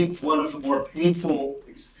fact, I think one of the more painful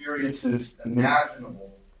experiences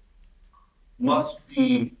imaginable must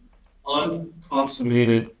be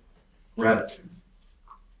unconsummated gratitude.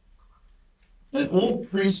 An old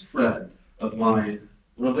priest friend of mine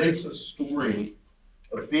relates a story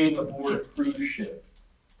of being aboard a cruise ship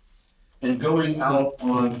and going out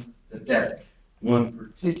on the deck one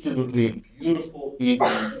particularly beautiful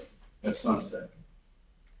evening at sunset.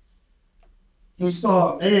 He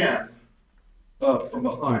saw a man from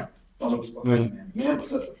behind. The man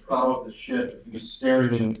was at the prow of the ship, and he was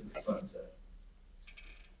staring into the sunset.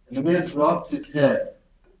 And the man dropped his head,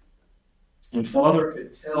 and Father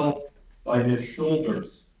could tell by his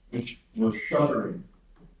shoulders, which were shuddering,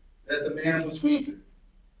 that the man was weeping,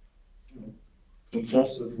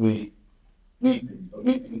 convulsively weeping, but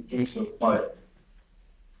weeping so quietly.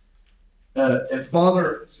 And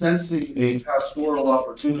Father, sensing a pastoral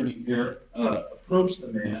opportunity here, approached the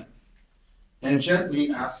man and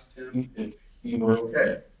gently asked him if he were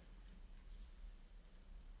okay.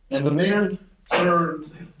 And the man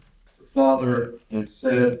turned to Father and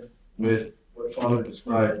said, with what Father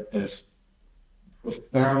described as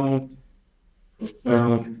profound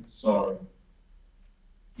sorrow,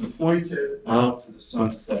 he pointed out to the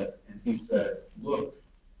sunset and he said, "Look,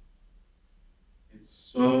 it's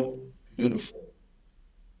so beautiful,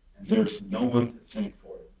 and there's no one to thank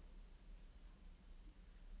for it."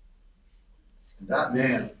 And that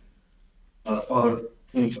man, Father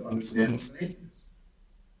came to understand, was an atheist.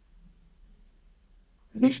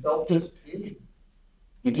 And he felt this pain.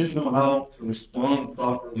 He didn't know how to respond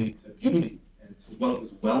properly to beauty and to what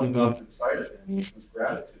was welling up inside of him, which was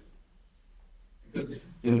gratitude. Because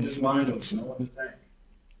in his mind, there was no one to thank.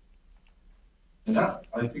 And that,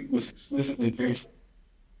 I think, was exquisitely painful.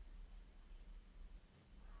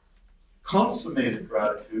 Consummated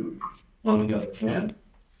gratitude, on the other hand,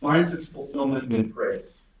 finds its fulfillment in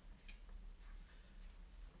praise.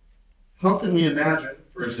 How can we imagine,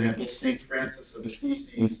 for example, St. Francis of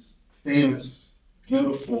Assisi's famous,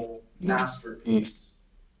 beautiful masterpiece,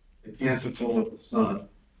 the Canticle of the Sun,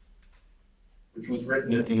 which was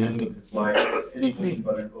written at the end of his life as anything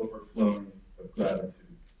but an overflowing of gratitude?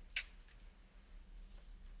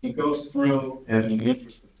 He goes through, and in the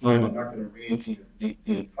interest of time, I'm not going to read the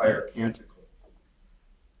entire Canticle.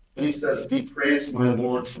 But he says, "Be praised, my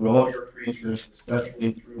Lord, through all your creatures,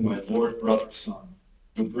 especially through my Lord brother Son,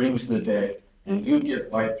 who brings the day, and you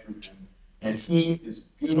give light through him. And he is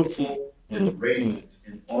beautiful and radiant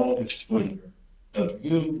in all his splendor. Of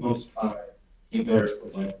you, Most High, he bears the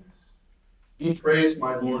likeness. He praised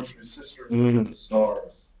my Lord through sister moon and the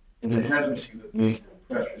stars. In the heavens you have made them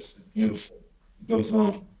precious and beautiful. He goes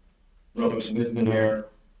on. Brothers midnight air,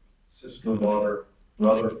 sister water,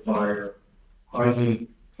 brother fire. Finally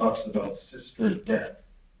talks about sister death.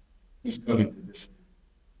 He's coming to this.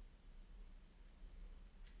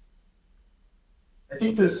 I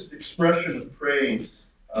think this expression of praise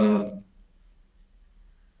on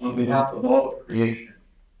behalf of all of creation,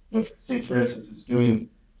 what St. Francis is doing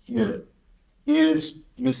here, is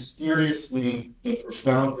mysteriously and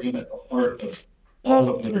profoundly at the heart of all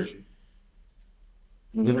of liturgy,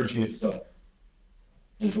 the liturgy itself,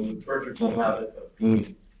 and the liturgical habit of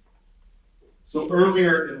being. So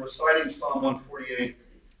earlier in reciting Psalm 148,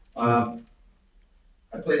 I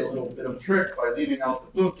played a little bit of a trick by leaving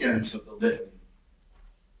out the bookends of the litany.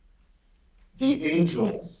 The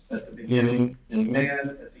angels at the beginning and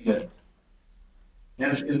man at the end.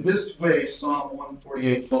 And in this way, Psalm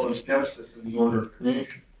 148 follows Genesis in the order of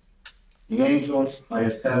creation. The angels,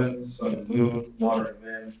 highest heaven, sun and moon, water and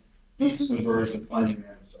men, beasts and birds, and finally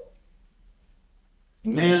man himself.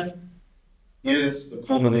 Man is the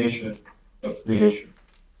culmination of creation.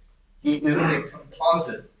 He is a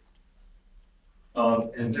composite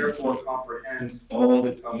of, and therefore comprehends all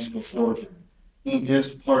that comes before him. He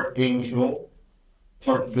is part angel,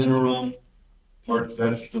 part mineral, part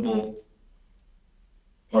vegetable,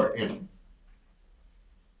 part animal.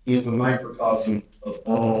 He is a microcosm of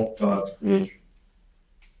all God's creation.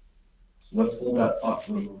 So let's hold that thought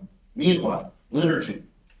for a moment. Meanwhile, liturgy,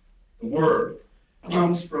 the word,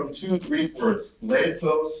 comes from two Greek words,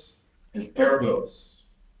 laetos and ergos.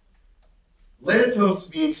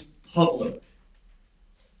 Laetos means public,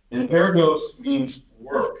 and ergos means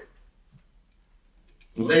work.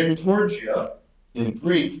 Liturgia in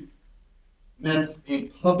Greek meant a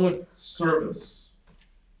public service.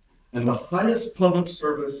 And the highest public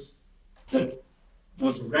service that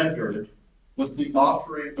was rendered was the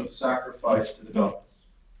offering of sacrifice to the gods.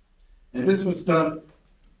 And this was done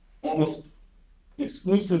almost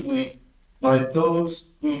exclusively by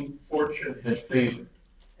those whom fortune had favored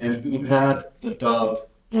and who had the dove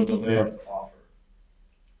or the lamb to offer.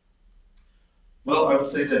 Well, I would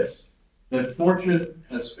say this, that fortune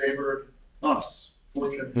has favored us.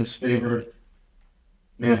 Fortune has favored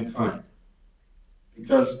mankind.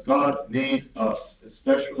 Because God made us,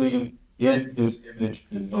 especially in his image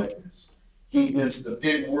and likeness. He is the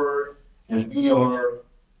big word, and we are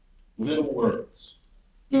little words.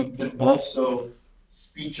 He can also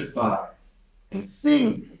speechify and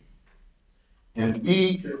sing. And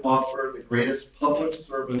we can offer the greatest public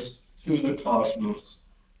service to the cosmos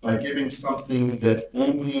by giving something that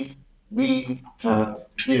only we have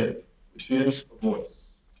to give, which is a voice.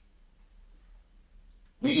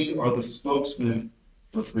 We are the spokesman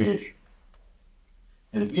for creation.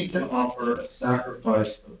 And we can offer a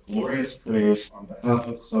sacrifice of glorious praise on behalf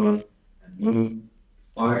of sun and moon,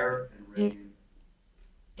 fire and rain,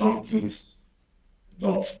 donkeys and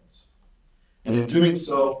dolphins. And in doing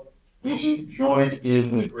so, we join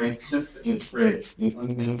in the great symphony of praise, the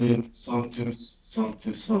unending Sanctus,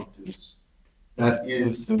 Sanctus, Sanctus. That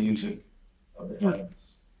is the music of the heavens.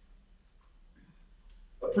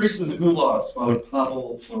 A priest of the Gulags, Father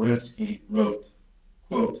Pavel Florensky, wrote,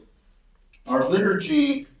 quote, "Our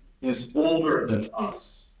liturgy is older than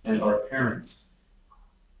us and our parents.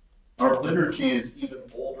 Our liturgy is even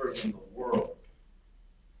older than the world.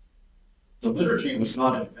 The liturgy was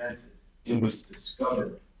not invented, it was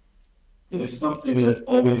discovered. It is something that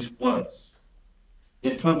always was.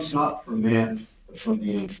 It comes not from man, but from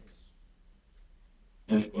the angels."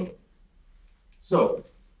 End quote. So,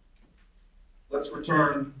 let's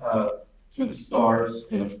return to the stars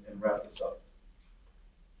and wrap this up.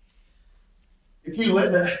 If you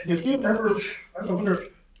ever, I wonder if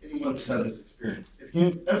anyone's had this experience. If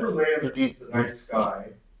you ever lay underneath the night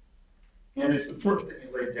sky, and it's important that you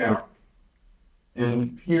lay down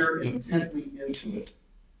and peer intently into it,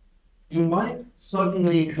 you might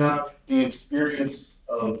suddenly have the experience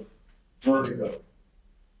of vertigo.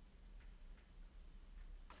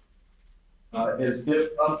 As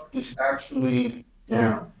if up is actually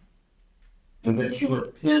down, and that you are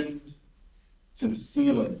pinned to the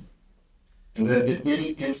ceiling, and that at any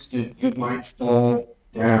instant you might fall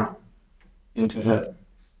down into heaven.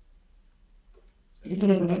 Have you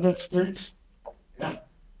ever had that experience? Yeah.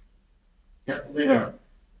 You have to lay down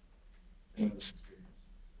in this experience.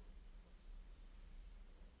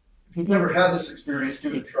 If you've never had this experience,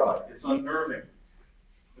 give it a try. It's unnerving.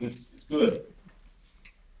 It's good.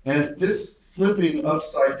 And this flipping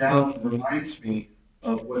upside down reminds me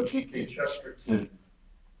of what G.K. Chesterton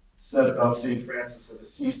said about St. Francis of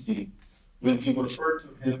Assisi when he referred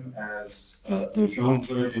to him as the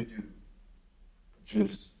jongleur de Dieu, which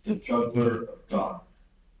is the juggler of God.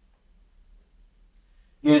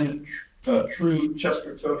 In true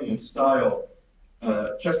Chestertonian style,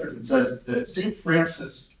 Chesterton says that St.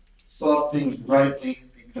 Francis saw things rightly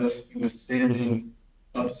because he was standing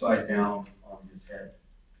upside down on his head.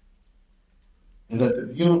 And that the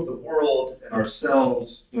view of the world and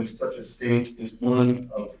ourselves in such a state is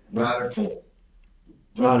one of radical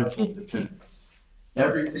dependence.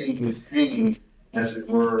 Everything is hanging, as it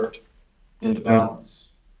were, in the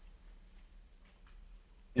balance.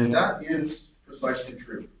 And that is precisely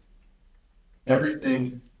true.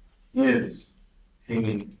 Everything is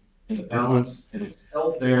hanging in the balance, and it's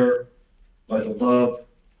held there by the love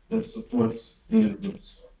that supports the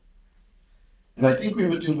universe. And I think we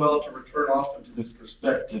would do well to return often to this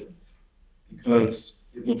perspective, because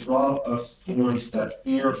it will draw us towards that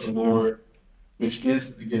fear of the Lord, which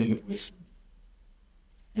is the beginning of wisdom.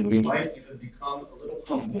 And we might even become a little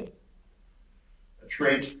humble, a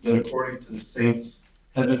trait that, according to the saints,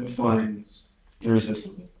 heaven finds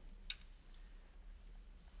irresistible.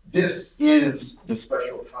 This is the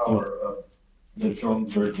special power of the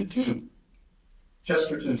jongleur de Dieu.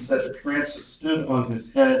 Chesterton said that Francis stood on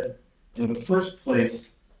his head in the first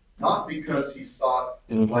place, not because he sought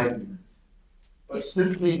enlightenment, but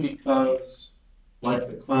simply because, like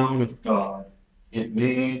the crown of God, it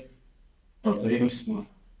made Our Lady smile.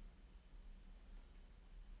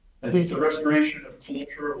 I think the restoration of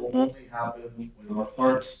culture will only happen when our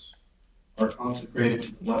hearts are consecrated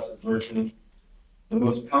to the Blessed Virgin, the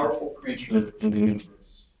most powerful creature in the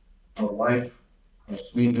universe, our life, our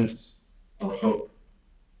sweetness, our hope.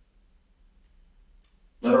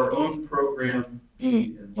 Let our own program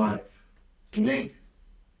be in life to make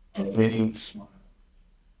Our Lady smile.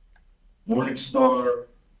 Morning star,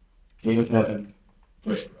 gate of heaven,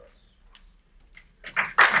 pray for us.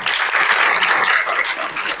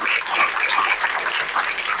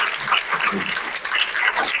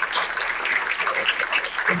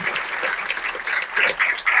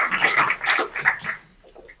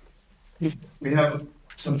 We have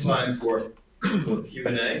some time for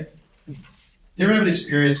Q&A. You ever have an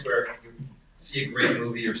experience where you see a great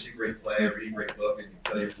movie or see a great play or read a great book and you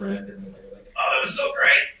tell your friend and they're like, oh, that was so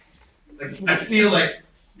great. Like, I feel like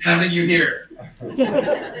having you here.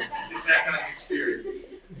 It's that kind of experience,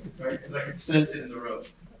 right? Because I can sense it in the room.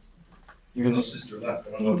 Even though sister left,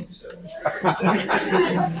 I don't know what you said. Community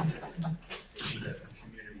event.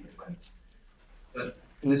 But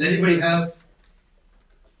does anybody have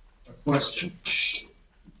a question?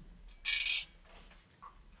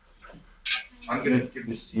 I'm going to give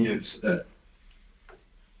this to you so that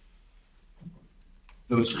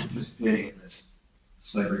those participating in this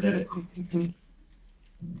cybernetics.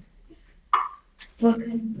 That's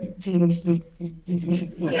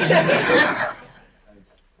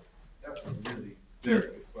a really very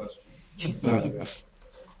good question.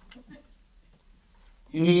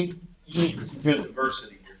 You need some good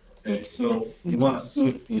diversity here. Okay, so you want a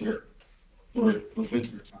suet feeder for the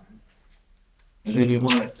winter time. And then you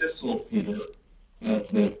want a thistle feeder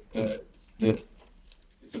that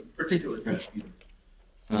it's a particular kind of feeder.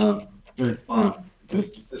 Very fine,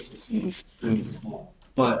 because the thistle seed is extremely small.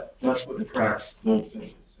 But that's what attracts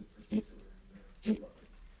goldfishes in particular.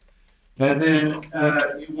 And then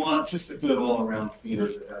you want just a good all-around feeder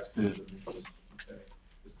that has kind of a mix. Okay,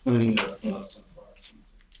 with plenty of sunflower seeds.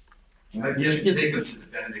 I guess you take them to the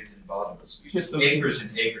Benedictine bottoms. We just acres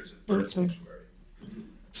and acres of bird sanctuary.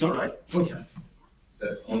 It's all right. Oh, yes.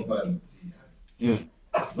 That's owned by the yeah.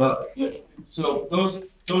 Yeah. So those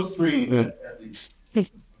three at least. Okay.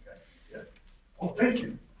 Yeah. Oh, thank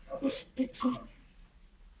you. Thank you so much.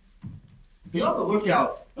 Be on the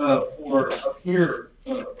lookout for up here.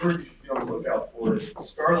 First, you should be on the lookout for is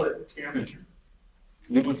scarlet tanager.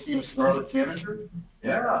 Anyone seen a scarlet tanager?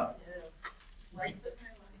 Yeah.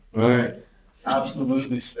 Right.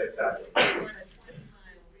 Absolutely spectacular.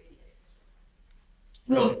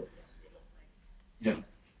 Really? Yeah.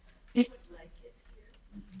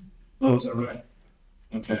 Oh, is that right?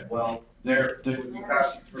 Okay. Well, they're going to be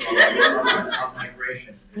passing through on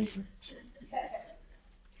migration.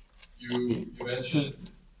 You mentioned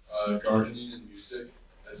gardening and music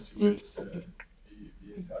as two ways to be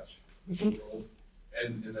in touch with the world,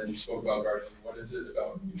 and then you spoke about gardening. What is it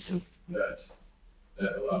about music that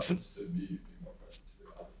allows us to be more present to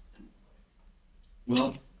God?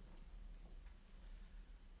 Well,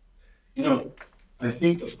 I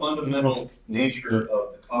think the fundamental nature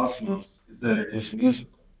of the cosmos is that it is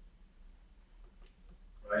musical,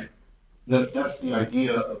 right? that's the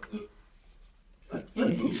idea of the.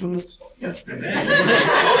 Yes.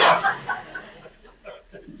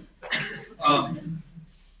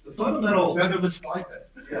 The fundamental, whether it's like that.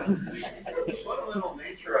 Yeah. The fundamental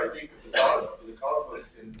nature, I think, of the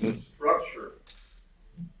cosmos and the structure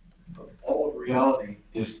of all of reality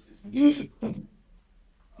is musical.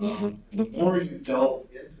 The more you delve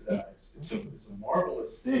into that, it's a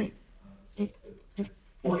marvelous thing. The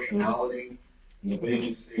proportionality, and the way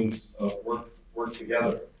these things work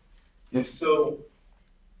together. And so,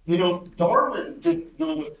 Darwin didn't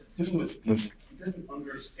know what to do with music. He didn't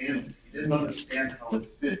understand it. He didn't understand how it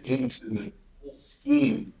fit into the whole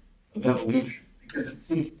scheme of evolution because it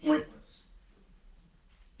seemed pointless.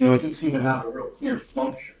 It didn't seem to have a real clear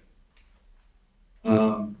function.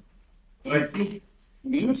 But I think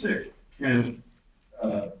music can,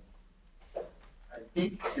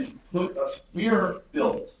 put us, we are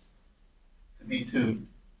built to be tuned.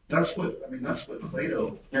 That's what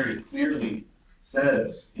Plato very clearly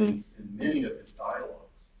says in many of his dialogues.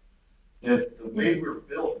 That the way we're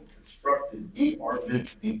built and constructed, we are meant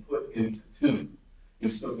to be put into tune.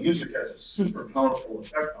 And so music has a super powerful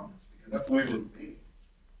effect on us because that's the way we're made.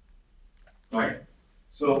 Right?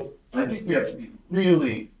 So I think we have to be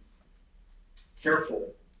really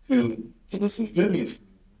careful to listen to good music.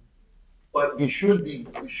 But we should be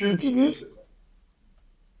musical.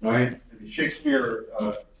 Right? I mean, Shakespeare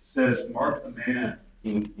says, mark the man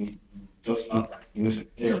who does not like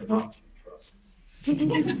music, they are not to be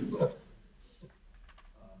trusted.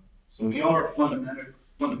 So we are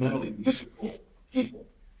fundamentally musical people,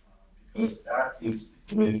 because that is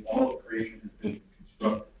the way all of creation has been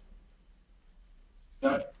constructed.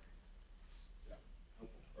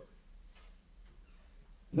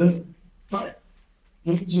 Then, what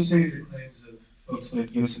would you say to the claims of folks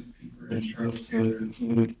like Joseph Pieper and Charles Taylor, who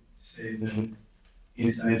would say that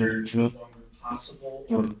it's either no longer possible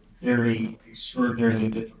or very extraordinarily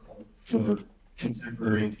difficult for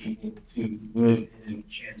contemporary people to live in an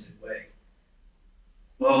enchanted way?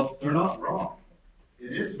 Well, they're not wrong.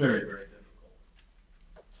 It is very, very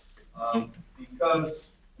difficult. Because,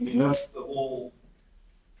 that's the whole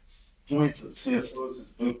point of C.S. Lewis's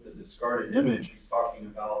book, The Discarded Image. He's talking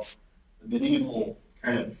about the medieval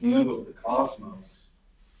kind of view of the cosmos.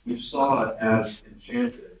 We saw it as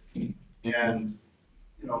enchanted. And,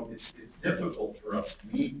 it's difficult for us.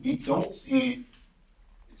 We don't see,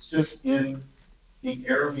 it's just in the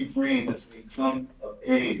air we breathe as we come of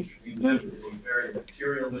age. We live in a very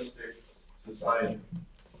materialistic society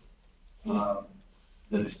that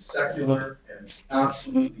is secular and is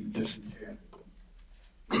absolutely disenchanted.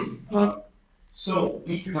 So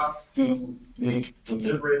we have to make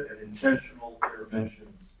deliberate and intentional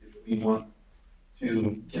interventions if we want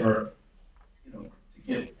to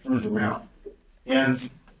get turned around. And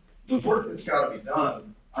the work that's got to be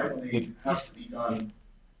done, I believe, has to be done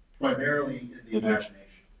primarily in the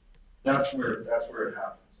imagination. That's where it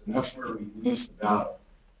happens, and that's where we lose the battle.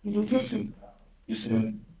 We're losing the battle is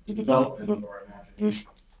in the development of our imagination.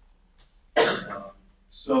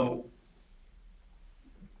 So,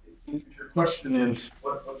 if your question is,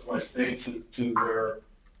 what do I say to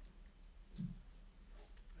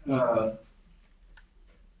their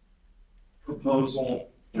proposal,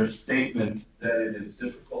 their statement that it is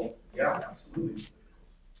difficult? Yeah, absolutely it's difficult.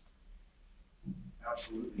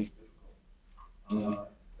 Absolutely it's difficult.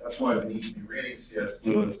 That's why we need to be reading C.S.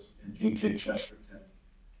 Lewis and G.K. Chesterton,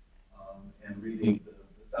 and reading the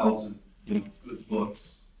 1,000 good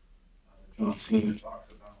books that John Senior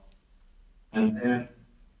talks about. And then,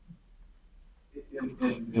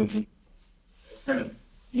 in kind of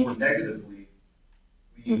more negatively,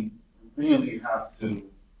 we really have to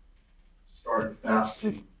start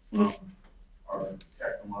fasting from our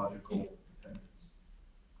technological dependence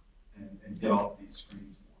and get off these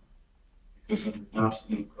screens more, because it's an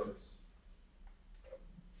absolute curse.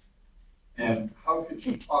 And how could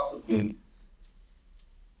you possibly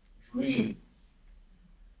dream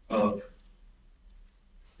of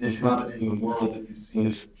inhabiting a world that you see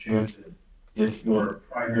as enchanted if your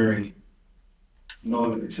primary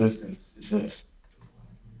mode of existence is this?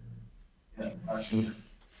 Yeah, absolutely.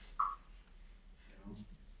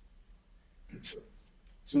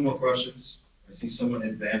 Two more questions. I see someone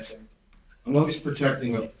advancing. I'm always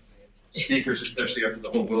protecting the speakers, especially after the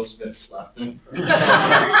whole Will Smith slap thing. Be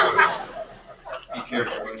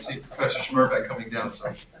careful. I see Professor Schmerbeck coming down,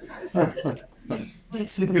 so.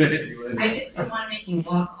 She's gonna hit you. I just didn't want to make you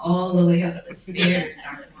walk all the way up the stairs,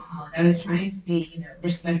 Dr. Mulholland. I was trying to be,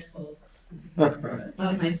 respectful of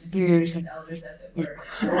my superiors and elders, as it were.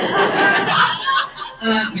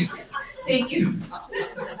 Thank you.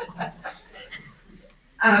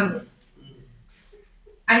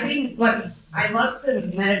 I think what I love the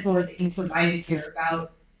metaphor that you provided here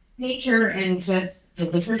about nature and just the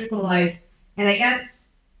liturgical life. And I guess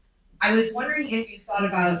I was wondering if you thought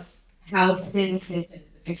about how sin fits into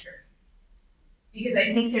the picture. Because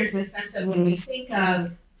I think there's a sense of when we think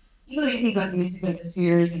of, even when you think about the music of the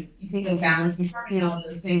spheres, and you think of balance and harmony and all of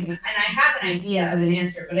those things, and I have an idea of an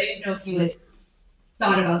answer, but I didn't know if you had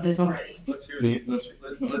thought about this already. Let's hear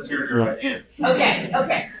your idea.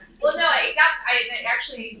 Okay. Well, no, I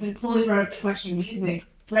actually fully brought up the question of music,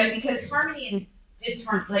 right? Because harmony and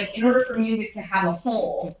disharmony, like in order for music to have a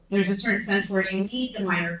whole, there's a certain sense where you need the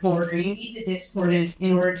minor chord or you need the discord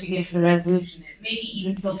in order to get to the resolution. It maybe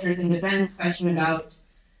even filters into Ben's question about,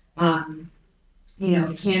 can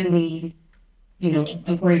we,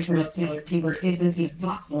 according to what Taylor Peeler, is this even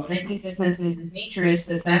possible? And I think the sense is nature is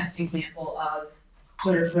the best example of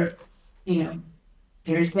sort of,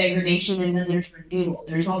 there's degradation and then there's renewal.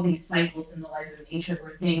 There's all these cycles in the life of nature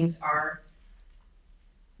where things are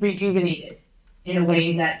rejuvenated in a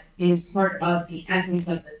way that is part of the essence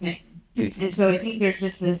of the thing. And so I think there's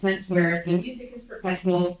just this sense where the music is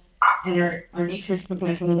perpetual and our nature is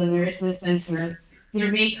perpetual, and there is this sense where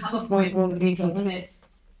there may come a point where we reach a limit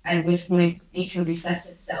at which point nature resets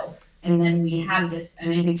itself. And then we have this,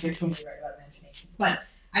 and I think you're totally right about imagination. But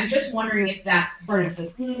I'm just wondering if that's part of the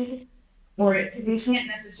theme, or because it can't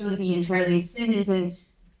necessarily be entirely, sin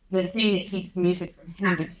isn't the thing that keeps music from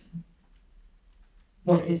happening.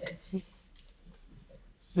 Or is it?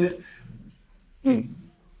 Sin.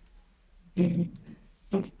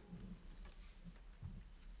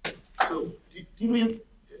 So, do you mean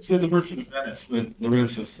to the Merchant of Venice when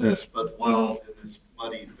Lorenzo says, but while in this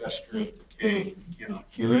muddy vesture of decay, you cannot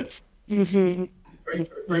cure it?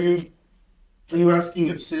 Are you asking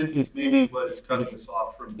if sin is maybe what is cutting us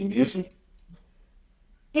off from the music?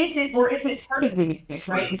 If it's part of the music,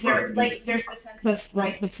 right? There's the sense of,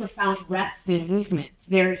 right, the profound rest in movement.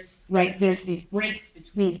 There's these breaks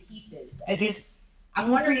between pieces. I'm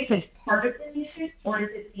wondering if it's part of the music, or is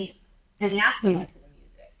it an anathema to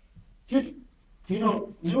the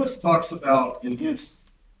music? Lewis talks about in his,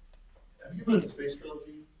 have you read the Space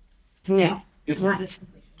Trilogy? No. It's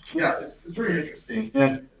very interesting.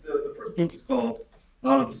 And the first book is called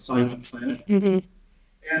Out of the Silent Planet. Mm-hmm.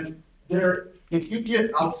 And if you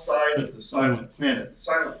get outside of the silent planet is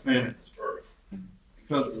Earth.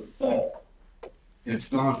 Because of the fall. It's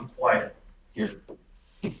gone quiet here.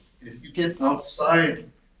 If you get outside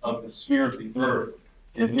of the sphere of the Earth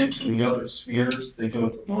and into the other spheres, they go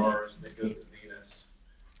to Mars, they go to Venus.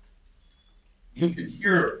 You can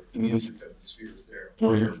hear the music of the spheres there,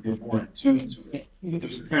 or you're more in tune to it.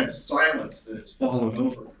 There's a kind of silence that has fallen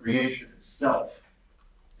over creation itself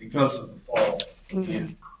because of the fall.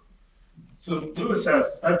 Mm-hmm. So Lewis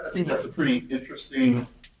has, I think that's a pretty interesting,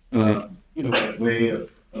 way of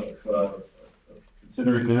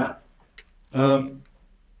considering that.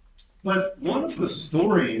 But one of the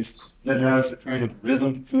stories that has a kind of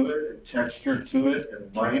rhythm to it, and texture to it,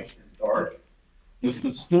 and light and dark, is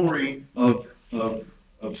the story of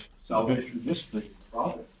salvation history and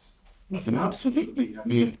providence. And absolutely,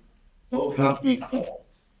 both have to be called,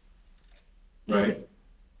 right?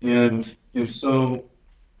 And so,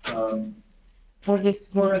 for the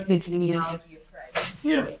story of the genealogy of Christ.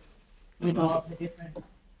 Yeah. With all the different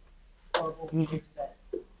horrible music that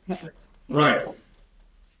covered.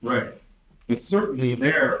 Right. It's certainly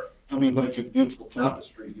there. Like a beautiful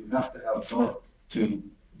tapestry, you have to have dark so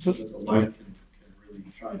that the light can really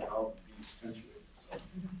shine out and be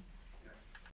accentuated.